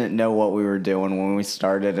we didn't know what we were doing when we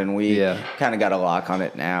started, and we kind of got a lock on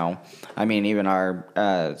it now. Even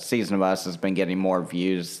our Season of Us has been getting more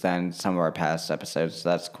views than some of our past episodes, so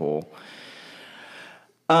that's cool.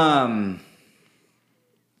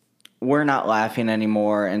 We're not laughing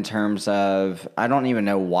anymore in terms of, I don't even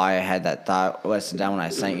know why I had that thought listed down when I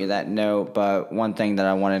sent you that note, but one thing that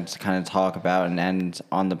I wanted to kind of talk about and end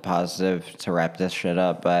on the positive to wrap this shit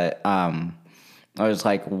up, but I was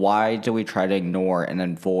like, why do we try to ignore and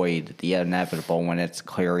avoid the inevitable when it's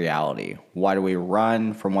clear reality? Why do we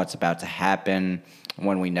run from what's about to happen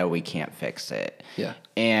when we know we can't fix it? Yeah.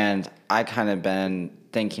 And I kind of been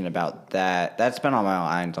thinking about that. That's been on my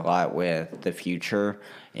mind a lot with the future,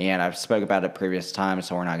 and I've spoke about it previous times,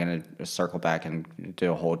 so we're not going to circle back and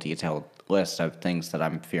do a whole detailed list of things that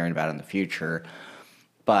I'm fearing about in the future.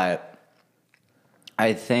 But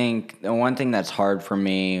I think the one thing that's hard for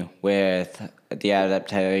me with the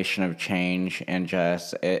adaptation of change and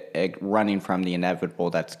just it running from the inevitable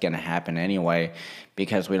that's going to happen anyway,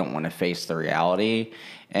 because we don't want to face the reality.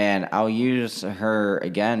 And I'll use her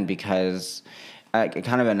again because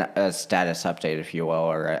kind of a status update, if you will,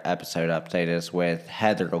 or an episode update is with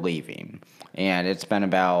Heather leaving. And it's been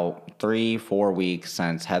about 3-4 weeks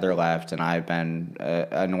since Heather left, and I've been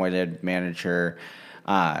anointed manager,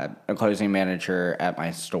 a closing manager at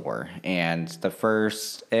my store. And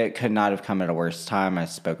it could not have come at a worse time. I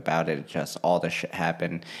spoke about it, just all the shit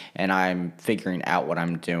happened, and I'm figuring out what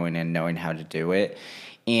I'm doing and knowing how to do it.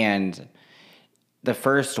 And the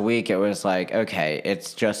first week, it was like, okay,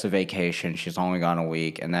 it's just a vacation. She's only gone a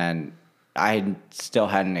week. And then I still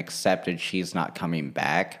hadn't accepted she's not coming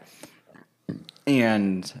back.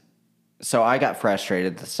 And so I got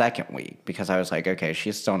frustrated the second week because I was like, okay,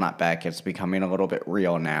 she's still not back. It's becoming a little bit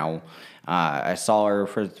real now. I saw her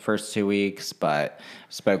for the first 2 weeks, but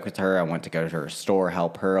spoke with her. I went to go to her store,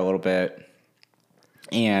 help her a little bit.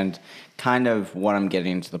 And kind of what I'm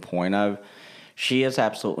getting to the point of, she is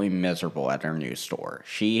absolutely miserable at her new store.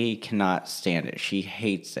 She cannot stand it. She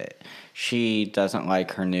hates it. She doesn't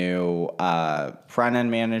like her new front-end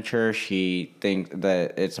manager. She thinks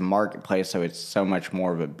that it's a marketplace, so it's so much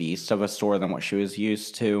more of a beast of a store than what she was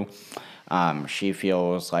used to. She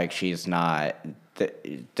feels like she's not...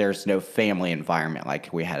 There's no family environment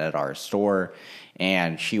like we had at our store,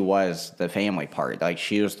 and she was the family part. Like,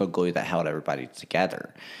 she was the glue that held everybody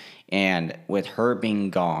together. And with her being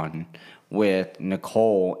gone... with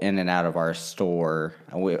Nicole in and out of our store,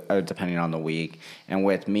 depending on the week, and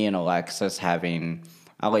with me and Alexis having,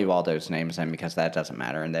 I'll leave all those names in because that doesn't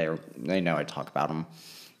matter, and they know I talk about them,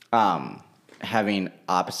 having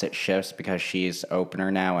opposite shifts because she's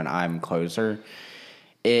opener now and I'm closer,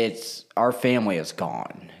 our family is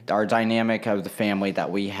gone. Our dynamic of the family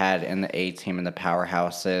that we had in the A team and the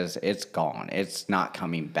powerhouses, it's gone. It's not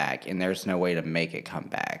coming back, and there's no way to make it come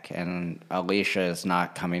back. And Alicia is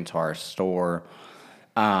not coming to our store.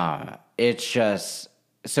 It's just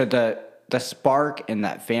so the spark and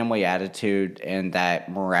that family attitude and that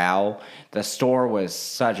morale, the store was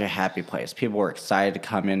such a happy place. People were excited to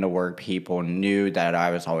come into work. People knew that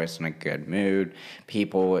I was always in a good mood.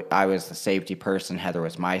 I was the safety person. Heather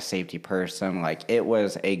was my safety person. Like, it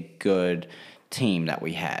was a good team that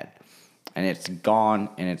we had. And it's gone,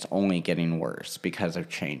 and it's only getting worse because of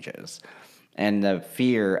changes. And the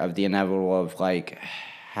fear of the inevitable of, like,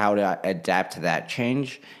 how to adapt to that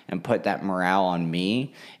change and put that morale on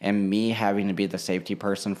me, and me having to be the safety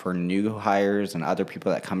person for new hires and other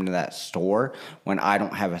people that come into that store when I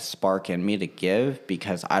don't have a spark in me to give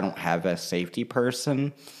because I don't have a safety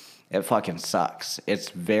person. It fucking sucks. It's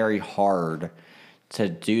very hard to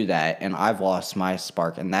do that, and I've lost my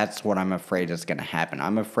spark, and that's what I'm afraid is going to happen.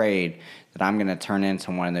 I'm afraid that I'm going to turn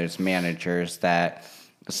into one of those managers that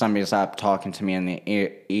somebody's up talking to me in the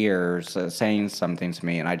ears, saying something to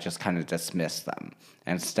me, and I just kind of dismiss them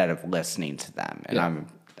instead of listening to them. And yeah.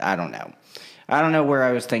 I don't know. I don't know where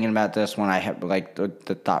I was thinking about this when I had, like, the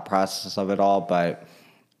thought process of it all, but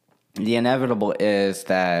the inevitable is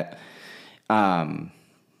that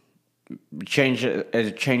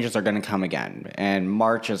changes are going to come again. And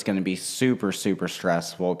March is going to be super, super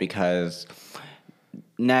stressful because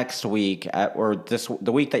next week,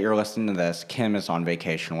 the week that you're listening to this, Kim is on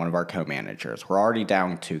vacation, one of our co-managers. We're already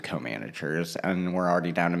down 2 co-managers, and we're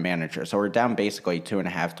already down a manager. So we're down basically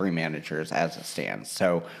 2.5, 3 managers as it stands.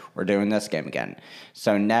 So we're doing this game again.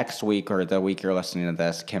 So next week, or the week you're listening to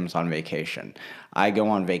this, Kim's on vacation. I go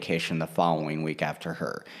on vacation the following week after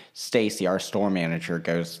her. Stacy, our store manager,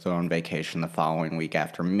 goes on vacation the following week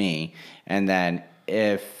after me. And then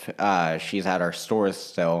if she's at our stores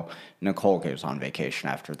still, Nicole goes on vacation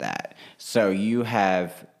after that. So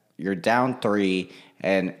you're down 3,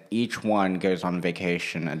 and each one goes on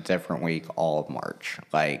vacation a different week all of March.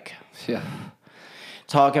 Like, Yeah.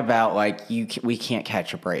 talk about, like, we can't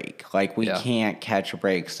catch a break. Like, we can't catch a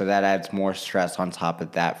break, so that adds more stress on top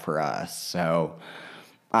of that for us. So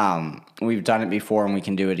we've done it before, and we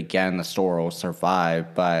can do it again. The store will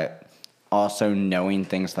survive, but also knowing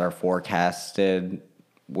things that are forecasted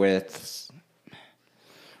with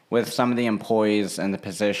some of the employees and the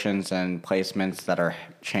positions and placements that are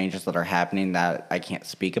changes that are happening that I can't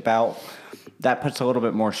speak about, that puts a little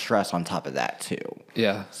bit more stress on top of that too.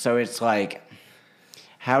 Yeah. So it's like,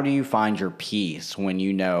 how do you find your peace when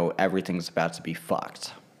you know everything's about to be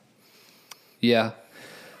fucked? Yeah.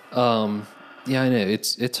 Yeah, I know.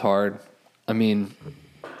 It's hard. I mean,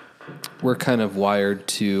 we're kind of wired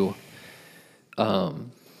to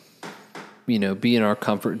be in our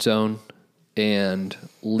comfort zone, and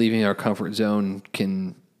leaving our comfort zone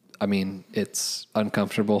it's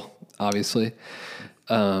uncomfortable, obviously.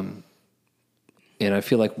 And I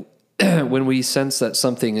feel like when we sense that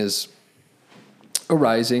something is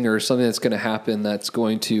arising or something that's going to happen that's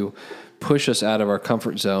going to push us out of our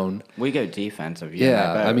comfort zone, we go defensive.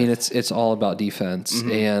 Yeah. I mean, it's all about defense.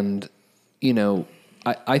 Mm-hmm. And,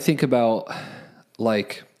 I think about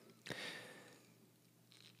like,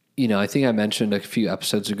 I think I mentioned a few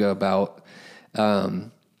episodes ago about,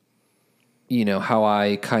 how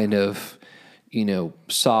I kind of,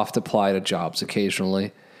 soft apply to jobs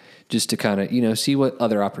occasionally just to kind of, see what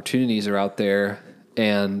other opportunities are out there.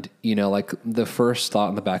 And, like the first thought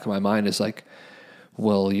in the back of my mind is like,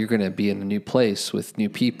 well, you're going to be in a new place with new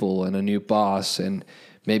people and a new boss, and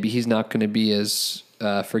maybe he's not going to be as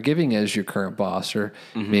forgiving as your current boss, or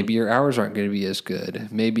maybe your hours aren't going to be as good.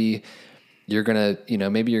 Maybe you're going to,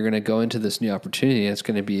 maybe you're going to go into this new opportunity and it's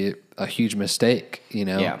going to be a huge mistake,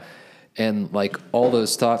 Yeah. And like all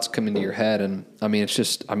those thoughts come into your head. And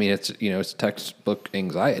it's textbook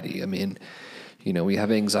anxiety. We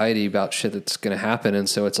have anxiety about shit that's going to happen. And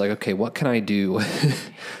so it's like, okay, what can I do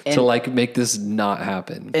to like make this not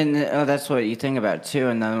happen? And that's what you think about too.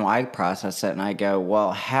 And then I process it and I go,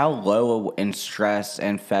 well, how low and stressed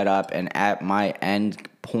and fed up and at my end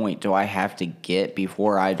point do I have to get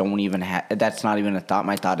before I don't even have, that's not even a thought.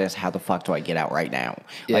 My thought is, how the fuck do I get out right now?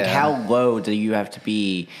 Like, how low do you have to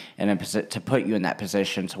be in a position to put you in that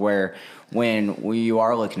position to where when you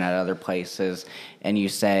are looking at other places and you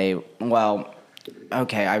say, well,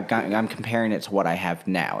 okay, I'm comparing it to what I have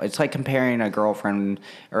now. It's like comparing a girlfriend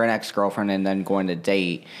or an ex-girlfriend and then going to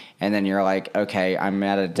date, and then you're like, okay, I'm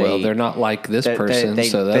at a date. Well, they're not like this person,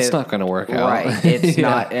 so that's not going to work out. Right. It's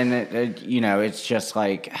not, and it's just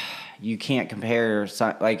like, you can't compare,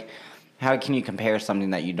 like, how can you compare something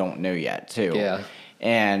that you don't know yet, too? Yeah.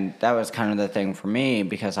 And that was kind of the thing for me,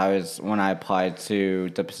 because when I applied to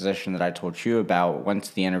the position that I told you about, went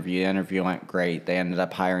to the interview went great. They ended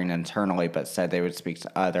up hiring internally, but said they would speak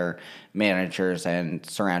to other managers and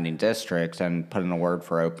surrounding districts and put in a word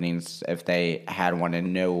for openings if they had one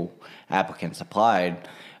and no applicants applied.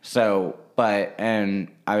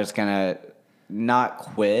 And I was going to not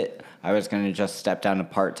quit. I was going to just step down to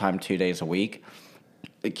part-time 2 days a week,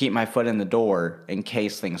 keep my foot in the door in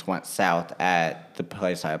case things went south at the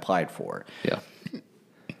place I applied for. Yeah.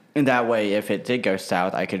 And that way, if it did go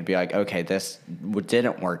south, I could be like, okay, this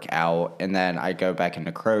didn't work out. And then I go back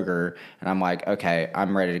into Kroger and I'm like, okay,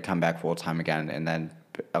 I'm ready to come back full time again. And then,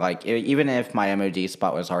 like, even if my MOD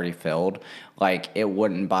spot was already filled, like, it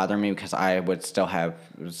wouldn't bother me because I would still have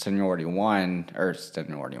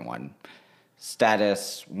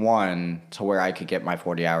status 1 to where I could get my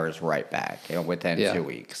 40 hours right back within 2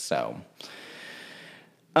 weeks. So,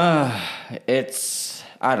 I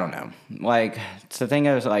don't know. Like, to think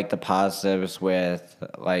of, like, the positives with,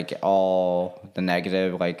 like, all the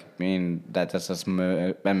negative, like, that this has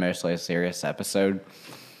been mostly a serious episode,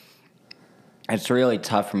 it's really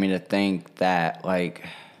tough for me to think that, like,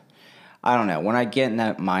 I don't know. When I get in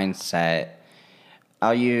that mindset, I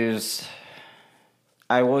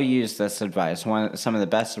will use this advice. Some of the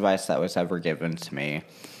best advice that was ever given to me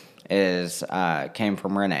came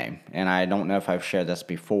from Renee. And I don't know if I've shared this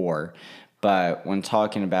before, but when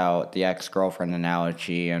talking about the ex-girlfriend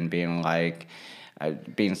analogy and being like,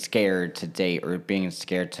 being scared to date or being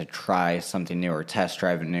scared to try something new or test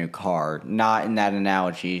drive a new car, not in that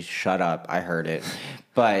analogy, shut up, I heard it,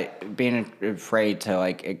 but being afraid to,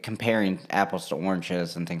 like, comparing apples to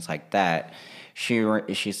oranges and things like that,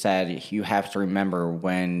 she said, you have to remember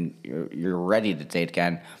when you're ready to date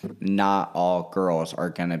again, not all girls are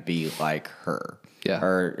going to be like her. Yeah.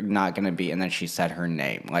 Or not going to be, and then she said her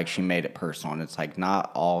name. Like, she made it personal. And it's like,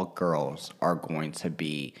 not all girls are going to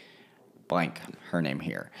be blank, her name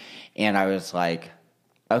here. And I was like,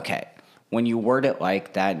 okay. When you word it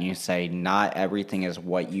like that and you say not everything is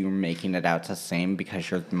what you're making it out to seem because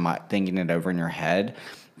you're thinking it over in your head,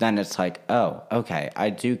 then it's like, oh, okay, I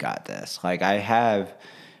do got this. Like, I have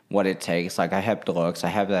what it takes. Like, I have the looks. I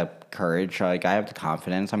have the courage. Like, I have the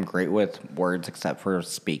confidence. I'm great with words except for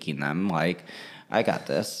speaking them. Like, I got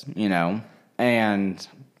this, And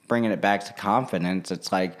bringing it back to confidence,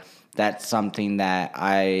 it's like that's something that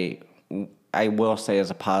I will say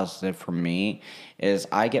is a positive for me is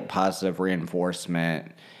I get positive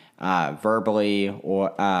reinforcement verbally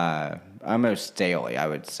or almost daily, I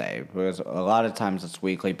would say. Because a lot of times it's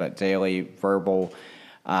weekly, but daily verbal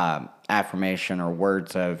affirmation or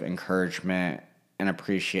words of encouragement and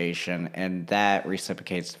appreciation, and that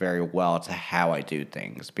reciprocates very well to how I do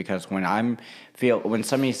things. Because when when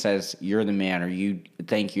somebody says you're the man, or you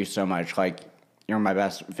thank you so much, like you're my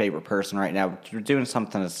favorite person right now, you're doing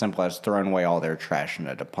something as simple as throwing away all their trash in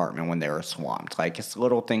a department when they were swamped. Like, it's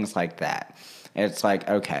little things like that. It's like,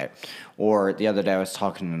 okay. Or the other day I was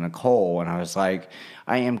talking to Nicole and I was like,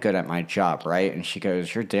 I am good at my job, right? And she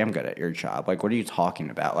goes, you're damn good at your job. Like, what are you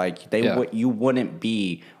talking about? Like, you wouldn't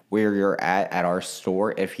be where you're at our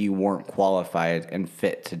store if you weren't qualified and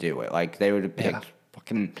fit to do it. Like, they would have picked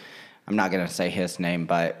fucking, I'm not going to say his name,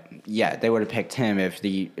 but yeah, they would have picked him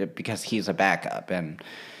because he's a backup. And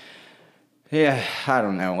yeah, I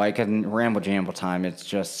don't know. Like in Ramble Jamble time, it's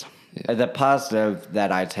just the positive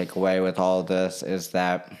that I take away with all of this is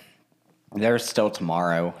that there's still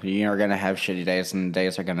tomorrow. You're going to have shitty days and the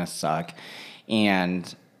days are going to suck.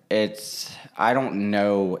 And I don't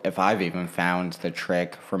know if I've even found the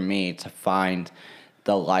trick for me to find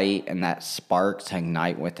the light and that spark to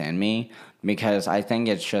ignite within me, because I think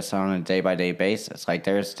it's just on a day-by-day basis. Like,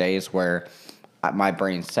 there's days where my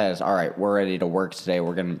brain says, all right, we're ready to work today.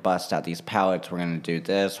 We're going to bust out these pallets. We're going to do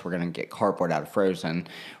this. We're going to get cardboard out of frozen.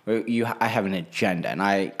 I have an agenda, and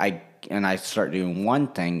I start doing one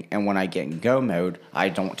thing, and when I get in go mode, I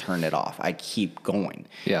don't turn it off. I keep going.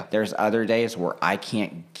 Yeah. There's other days where I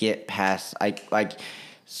can't get past,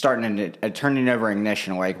 turning over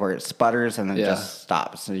ignition, like where it sputters and then just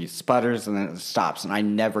stops. So it sputters and then it stops, and I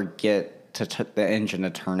never get to the engine to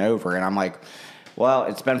turn over. And I'm like, well,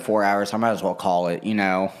 it's been 4 hours. I might as well call it,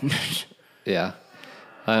 Yeah.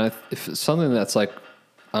 If something that's like,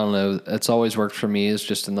 I don't know, it's always worked for me is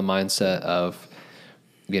just in the mindset of,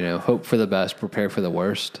 hope for the best, prepare for the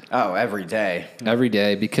worst. Oh, every day. Every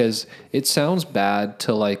day, because it sounds bad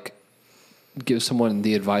to like give someone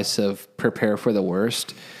the advice of prepare for the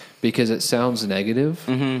worst because it sounds negative,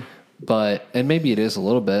 but, and maybe it is a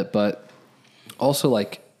little bit, but also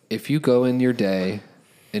like if you go in your day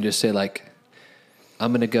and just say like,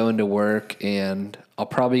 I'm going to go into work and I'll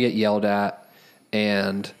probably get yelled at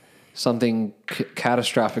and something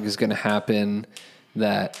catastrophic is going to happen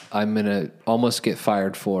that I'm going to almost get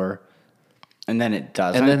fired for. And then it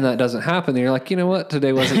doesn't. And then that doesn't happen. And you're like, you know what?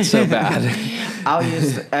 Today wasn't so bad.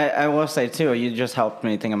 I will say too, you just helped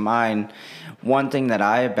me think of mine. One thing that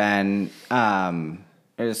I have been,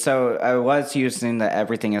 so I was using the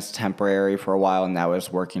everything is temporary for a while, and that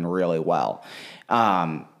was working really well.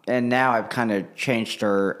 And now I've kind of changed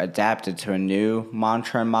or adapted to a new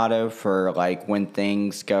mantra and motto for like when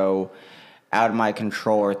things go out of my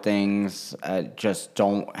control or things just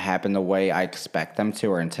don't happen the way I expect them to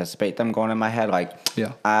or anticipate them going in my head. Like,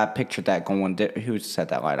 I pictured that going, who said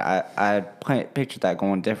that line? I pictured that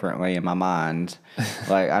going differently in my mind.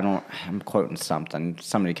 Like, I'm quoting something.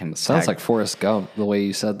 Somebody can. Sounds like Forrest Gump, the way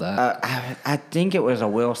you said that. I think it was a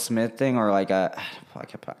Will Smith thing or like I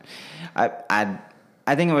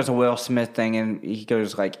think it was a Will Smith thing, and he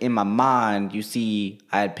goes like, in my mind, you see,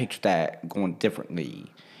 I had pictured that going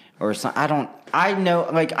differently. Or somebody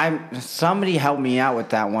help me out with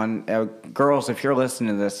that one. Girls, if you're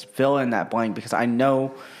listening to this, fill in that blank because I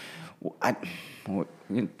know.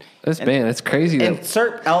 It's crazy.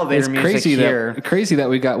 Insert elevator music here. Crazy that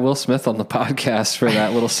we got Will Smith on the podcast for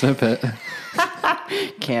that little snippet.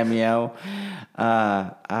 Cameo.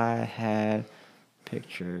 I had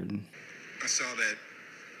pictured. I saw that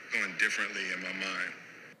going differently in my mind.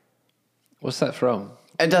 What's that from?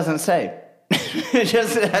 It doesn't say. It's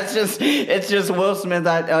just Will Smith.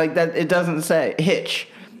 Like that. It doesn't say Hitch.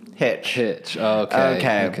 Oh,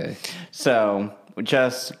 okay. So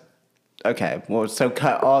well, so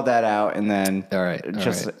cut all that out and then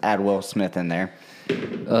add Will Smith in there.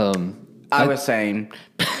 I was saying,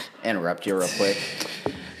 interrupt you real quick.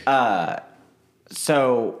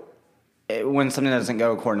 So when something doesn't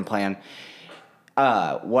go according to plan,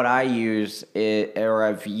 what I use or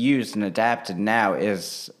I've used and adapted now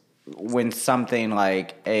is when something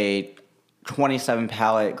like a 27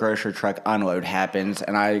 pallet grocery truck unload happens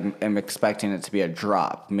and I am expecting it to be a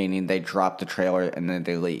drop, meaning they drop the trailer and then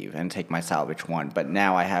they leave and take my salvage one. But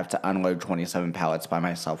now I have to unload 27 pallets by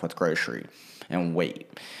myself with grocery and wait.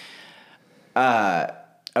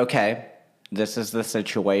 Okay, this is the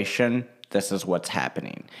situation. This is what's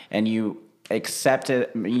happening. And you accept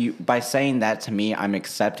it. By saying that to me, I'm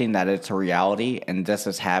accepting that it's a reality and this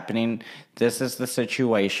is happening. This is the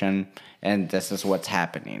situation and this is what's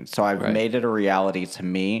happening. So I've made it a reality to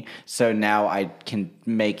me. So now I can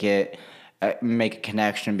make a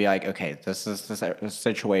connection and be like, okay, this is the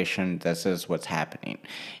situation. This is what's happening.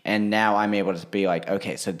 And now I'm able to be like,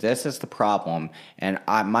 okay, so this is the problem. And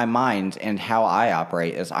my mind and how I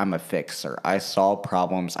operate is I'm a fixer. I solve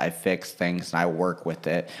problems, I fix things, and I work with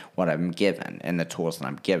what I'm given and the tools that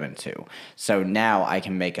I'm given to. So now I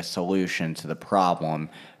can make a solution to the problem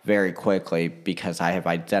very quickly because I have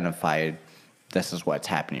identified this is what's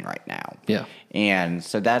happening right now. Yeah. And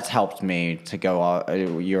so that's helped me to go,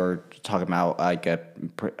 you're talking about like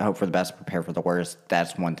hope for the best, prepare for the worst.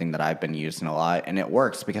 That's one thing that I've been using a lot. And it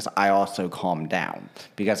works because I also calm down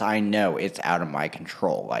because I know it's out of my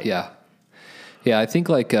control. Like, yeah, I think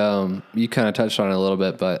like you kind of touched on it a little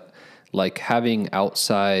bit, but like having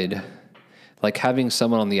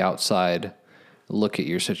someone on the outside look at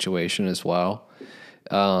your situation as well.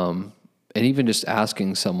 And even just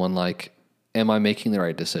asking someone like, am I making the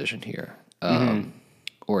right decision here?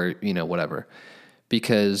 Or, whatever.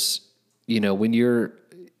 Because, when you're,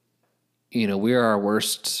 we are our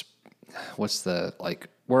worst, we're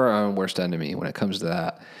our own worst enemy when it comes to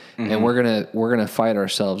that. And we're going to fight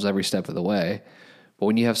ourselves every step of the way. But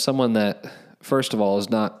when you have someone that, first of all, is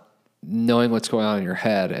not knowing what's going on in your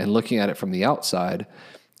head and looking at it from the outside,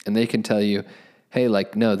 and they can tell you, hey,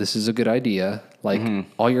 like, no, this is a good idea. Like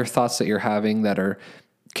all your thoughts that you're having that are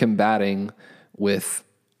combating with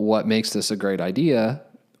what makes this a great idea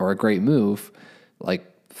or a great move, like,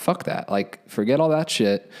 fuck that. Like, forget all that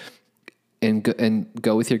shit and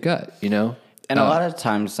go with your gut, And a lot of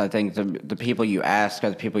times, I think the people you ask are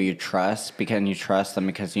the people you trust, because you trust them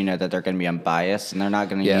because you know that they're going to be unbiased and they're not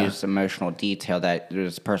going to use emotional detail that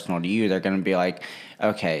is personal to you. They're going to be like,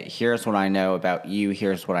 okay, here's what I know about you.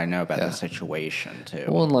 Here's what I know about the situation, too.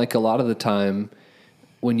 Well, and like a lot of the time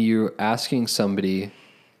when you're asking somebody,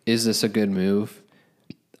 is this a good move?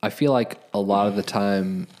 I feel like a lot of the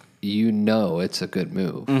time, it's a good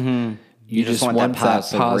move. You just want that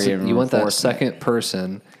positive. You want that second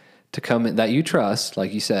person to come in that you trust,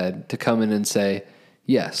 like you said, to come in and say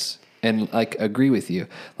yes and like agree with you.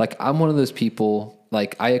 Like I'm one of those people,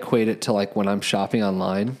 like I equate it to like when I'm shopping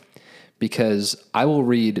online, because I will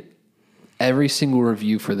read every single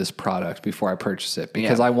review for this product before I purchase it,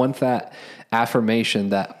 because I want that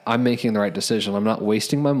affirmation that I'm making the right decision. I'm not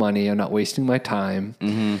wasting my money. I'm not wasting my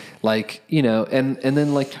time. Like, and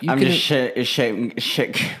then like,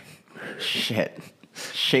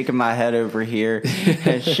 shaking my head over here,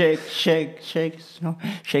 shaking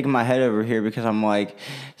my head over here because I'm like,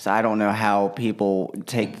 so I don't know how people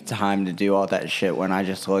take the time to do all that shit. When I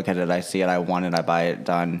just look at it, I see it, I want it, I buy it,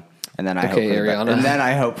 done. And then I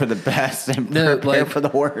hope for the best and prepare for the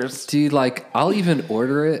worst. Dude, like I'll even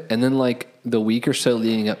order it, and then like the week or so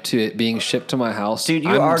leading up to it being shipped to my house, dude, you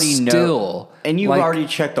already know, and you've already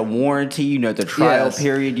checked the warranty, the trial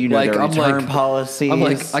period, the return policies. I'm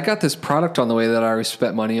like, I got this product on the way that I already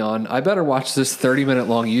spent money on. I better watch this 30-minute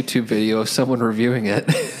long YouTube video of someone reviewing it.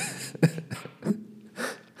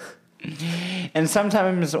 And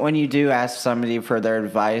sometimes when you do ask somebody for their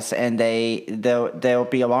advice, and they'll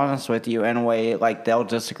be honest with you in a way, like they'll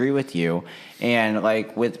disagree with you. And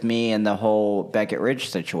like with me and the whole Beckett Ridge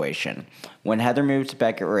situation, when Heather moved to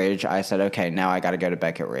Beckett Ridge, I said, okay, now I got to go to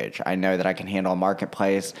Beckett Ridge. I know that I can handle a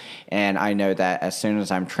marketplace, and I know that as soon as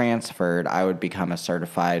I'm transferred, I would become a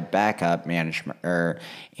certified backup manager,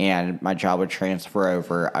 and my job would transfer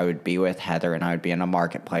over. I would be with Heather, and I would be in a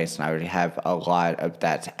marketplace, and I would have a lot of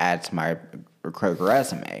that to add to my Kroger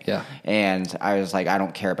resume. Yeah. And I was like, I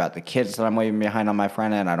don't care about the kids that I'm leaving behind on my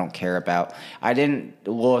front end. I didn't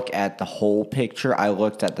look at the whole picture. I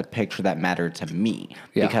looked at the picture that mattered to me,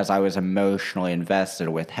 because I was emotionally invested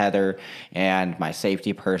with Heather and my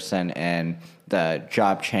safety person and the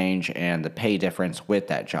job change and the pay difference with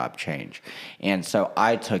that job change. And so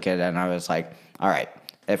I took it and I was like, all right,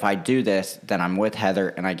 if I do this, then I'm with Heather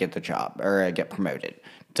and I get the job, or I get promoted.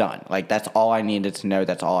 Done. Like, that's all I needed to know.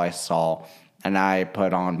 That's all I saw. And I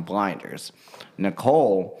put on blinders.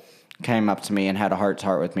 Nicole came up to me and had a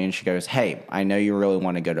heart-to-heart with me, and she goes, hey, I know you really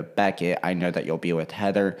want to go to Beckett. I know that you'll be with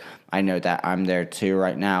Heather. I know that I'm there too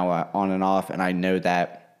right now, on and off, and I know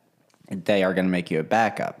that they are going to make you a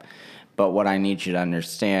backup. But what I need you to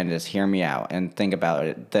understand is, hear me out and think about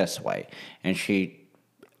it this way. And she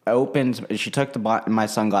took my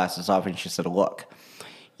sunglasses off, and she said, look,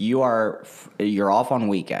 you're off on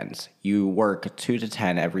weekends. You work 2 to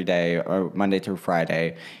 10 every day, or Monday through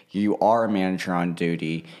Friday. You are a manager on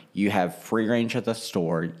duty. You have free range at the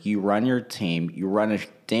store. You run your team. You run a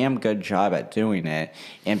damn good job at doing it,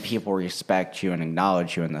 and people respect you and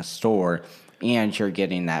acknowledge you in the store. And you're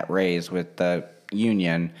getting that raise with the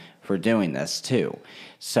union for doing this too.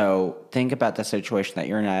 So think about the situation that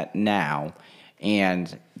you're in now,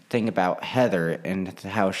 and think about Heather and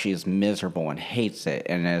how she's miserable and hates it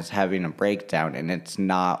and is having a breakdown. And it's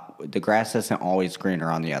not, the grass isn't always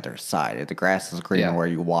greener on the other side. The grass is greener where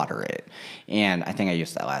you water it. And I think I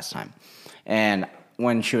used that last time. And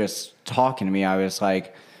when she was talking to me, I was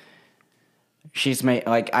like,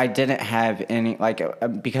 I didn't have any,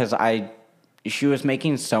 because she was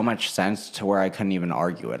making so much sense to where I couldn't even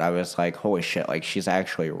argue it. I was like, holy shit, like, she's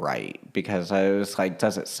actually right. Because I was like,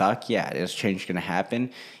 does it suck? Yeah. Is change going to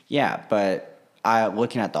happen? Yeah. But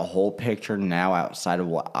looking at the whole picture now outside of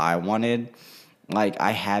what I wanted, like,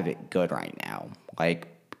 I have it good right now. Like,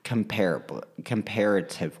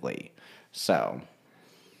 comparatively. So.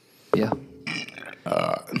 Yeah.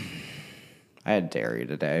 I had dairy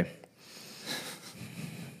today.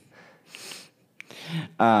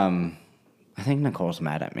 I think Nicole's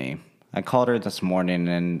mad at me. I called her this morning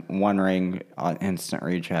and one ring on instant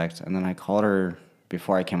reject, and then I called her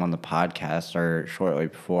before I came on the podcast or shortly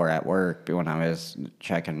before at work when I was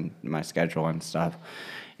checking my schedule and stuff,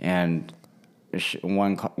 and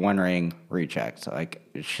one ring reject. Like,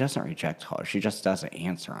 she doesn't reject calls; she just doesn't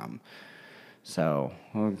answer them. So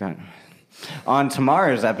we're gonna. On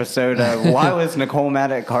tomorrow's episode of Why Was Nicole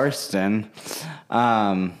Mad at Karsten? Yeah,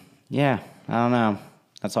 I don't know.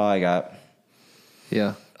 That's all I got.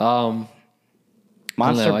 Yeah.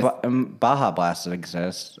 Monster Baja Blast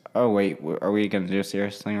exists. Oh, wait. Are we going to do a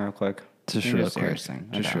serious thing real quick? Just We can do real a serious quick. thing.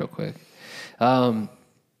 Just Okay. real quick.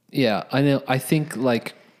 Yeah, I know. I think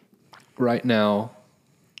like right now,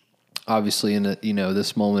 obviously in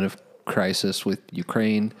this moment of crisis with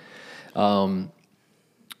Ukraine, I've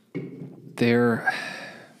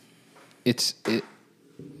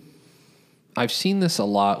seen this a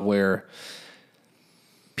lot where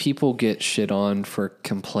people get shit on for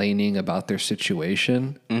complaining about their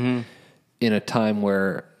situation in a time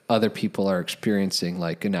where other people are experiencing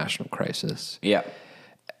like a national crisis. Yeah.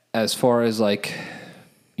 As far as like,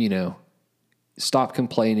 stop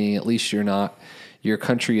complaining. At least your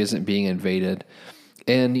country isn't being invaded.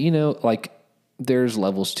 And, like there's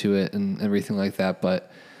levels to it and everything like that,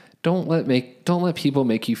 but don't let people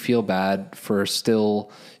make you feel bad for still,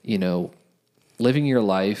 living your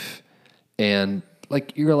life. And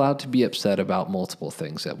like, you're allowed to be upset about multiple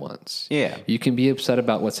things at once. Yeah. You can be upset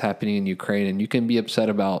about what's happening in Ukraine, and you can be upset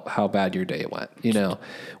about how bad your day went,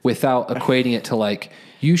 without equating it to like,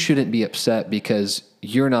 you shouldn't be upset because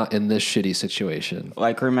you're not in this shitty situation.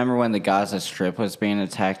 Like, remember when the Gaza Strip was being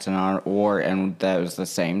attacked in our war, and that was the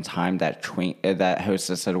same time that that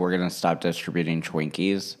hostess said we're going to stop distributing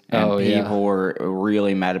Twinkies, and people were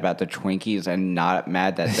really mad about the Twinkies and not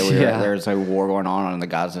mad that there's a war going on the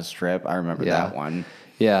Gaza Strip. I remember that one.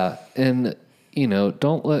 Yeah, and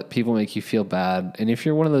don't let people make you feel bad. And if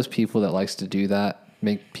you're one of those people that likes to do that,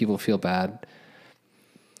 make people feel bad,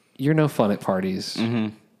 you're no fun at parties.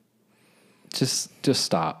 Mm-hmm. Just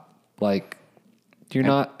stop. Like, you're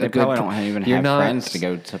not They a good. probably don't even have friends to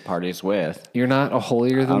go to parties with. You're not a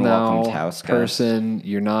holier than Unwelcome thou house person.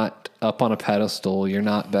 You're not up on a pedestal. You're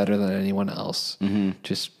not better than anyone else. Mm-hmm.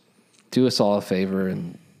 Just do us all a favor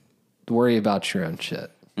and worry about your own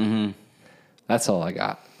shit. Mm-hmm. That's all I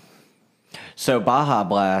got. So Baja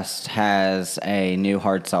Blast has a new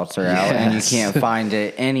hard seltzer out, and you can't find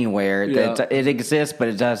it anywhere. Yeah. It exists, but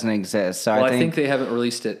it doesn't exist. So Well, I think they haven't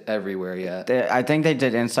released it everywhere yet. I think they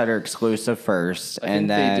did Insider exclusive first, I think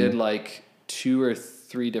they did like 2 or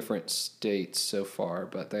 3 different states so far,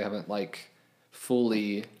 but they haven't like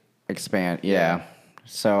fully expand. Yeah.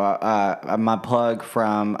 So my plug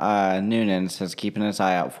from Noonan's is keeping his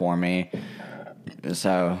eye out for me.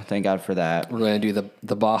 So thank God for that. We're going to do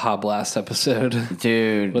the Baja Blast episode.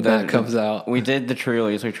 Dude, when that comes out. We did the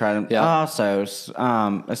Trulies. We tried them. Yeah. So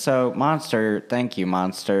Monster, thank you,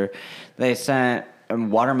 Monster. They sent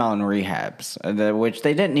watermelon rehabs, which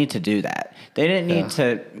they didn't need to do that. They didn't need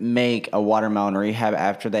to make a watermelon rehab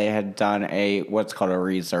after they had done what's called a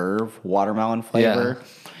reserve watermelon flavor. Yeah.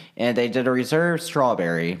 And they did a reserve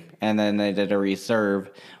strawberry, and then they did a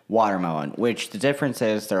reserve watermelon, which the difference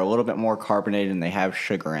is they're a little bit more carbonated and they have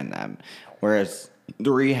sugar in them, whereas the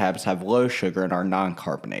rehabs have low sugar and are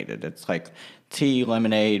non-carbonated. It's like tea,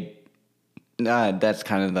 lemonade. That's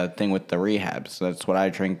kind of the thing with the rehabs. That's what I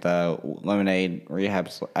drink, the lemonade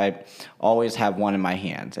rehabs. I always have one in my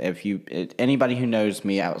hand. Anybody who knows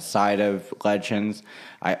me outside of Legends,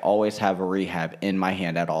 I always have a rehab in my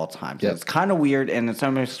hand at all times. Yep. It's kind of weird and it's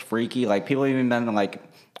almost freaky. Like, people even been like,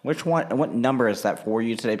 what number is that for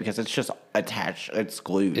you today? Because it's just attached. It's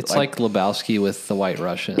glued. It's like Lebowski with the White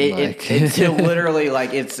Russian. It's literally like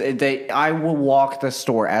I will walk the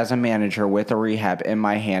store as a manager with a rehab in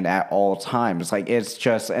my hand at all times. Like, it's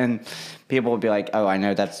just, and people will be like, oh, I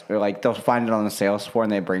know that's, like, they'll find it on the sales floor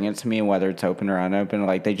and they bring it to me, whether it's open or unopened.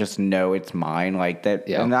 Like, they just know it's mine. Like that.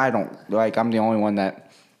 Yeah. And I don't, like, I'm the only one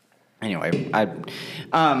that, anyway,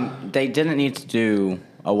 they didn't need to do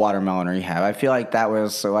a watermelon rehab. I feel like that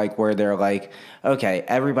was like where they're like, okay,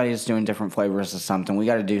 everybody's doing different flavors of something. We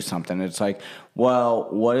got to do something. It's like, well,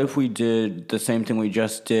 what if we did the same thing we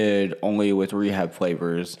just did, only with rehab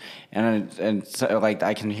flavors? And so, like,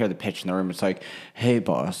 I can hear the pitch in the room. It's like, hey,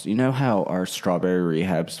 boss, you know how our strawberry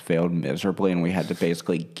rehabs failed miserably and we had to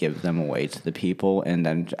basically give them away to the people? And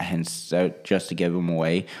then so just to give them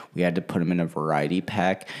away, we had to put them in a variety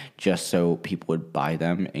pack just so people would buy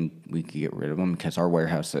them and we could get rid of them because our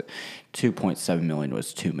warehouse at $2.7 million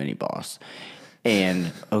was too many, boss.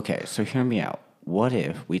 And, okay, so hear me out. what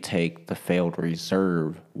if we take the failed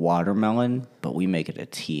reserve watermelon, but we make it a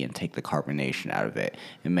tea and take the carbonation out of it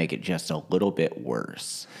and make it just a little bit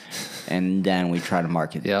worse? And then we try to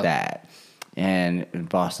market that. And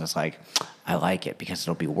boss is like, I like it because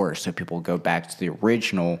it'll be worse. So people go back to the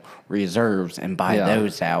original reserves and buy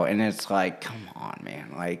those out. And it's like, come on,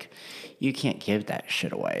 man. Like, you can't give that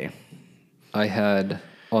shit away. I had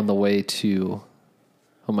on the way to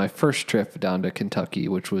on my first trip down to Kentucky,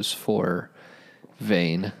 which was for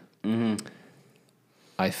Vane,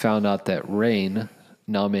 I found out that Rain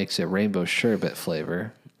now makes a rainbow sherbet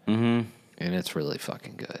flavor. And it's really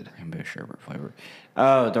fucking good. Rainbow sherbet flavor.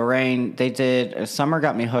 Oh, the Rain. They did. Summer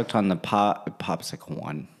got me hooked on the popsicle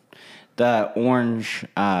one. The orange.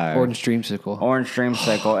 Orange dreamsicle. Orange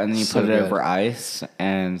dreamsicle, and then you So put it good. over ice,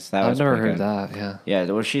 and that was I've never pretty heard good. that, yeah.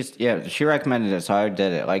 Yeah, well, she recommended it, so I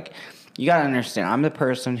did it. Like, you gotta understand, I'm the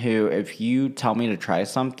person who, if you tell me to try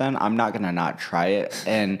something, I'm not gonna not try it.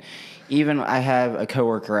 And even I have a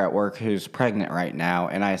coworker at work who's pregnant right now,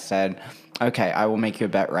 and I said, okay, I will make you a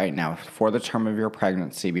bet right now. For the term of your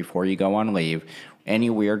pregnancy, before you go on leave,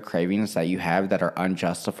 any weird cravings that you have that are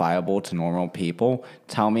unjustifiable to normal people,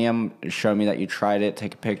 tell me them, show me that you tried it,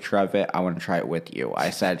 take a picture of it. I want to try it with you.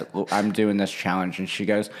 I said, I'm doing this challenge. And she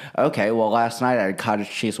goes, okay, well, last night I had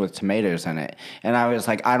cottage cheese with tomatoes in it. And I was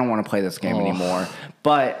like, I don't want to play this game anymore.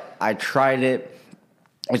 But I tried it.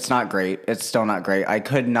 It's not great. It's still not great. I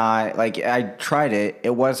could not, like, I tried it.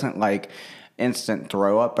 It wasn't like instant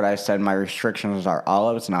throw up, but I said my restrictions are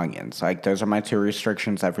olives and onions. Like, those are my two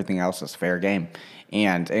restrictions. Everything else is fair game.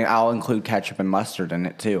 And I'll include ketchup and mustard in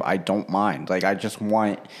it too. I don't mind. Like, I just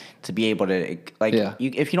want to be able to, like,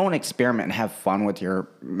 if you don't experiment and have fun with your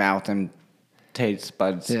mouth and taste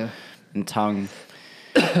buds and tongue.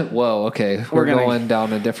 Whoa, okay. We're going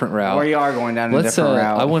down a different route. We are going down a different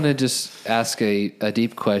route. I want to just ask a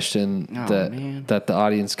deep question that the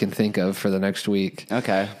audience can think of for the next week.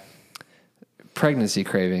 Okay. Pregnancy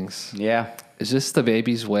cravings. Yeah. Is this the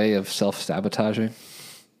baby's way of self-sabotaging?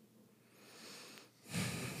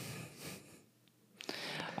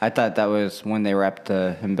 I thought that was when they wrapped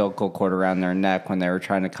the umbilical cord around their neck when they were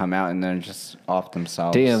trying to come out and then just off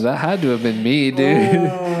themselves. Damn, that had to have been me,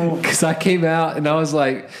 dude. Because I came out and I was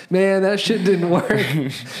like, man, that shit didn't work.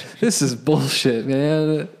 This is bullshit,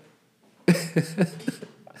 man.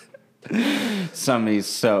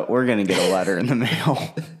 We're going to get a letter in the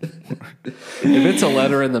mail. If it's a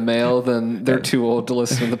letter in the mail, then they're too old to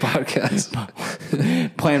listen to the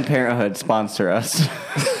podcast. Planned Parenthood, sponsor us.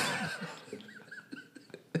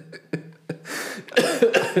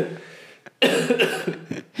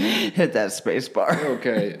 Hit that space bar.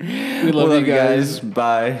 Okay. We love you guys.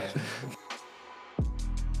 Bye.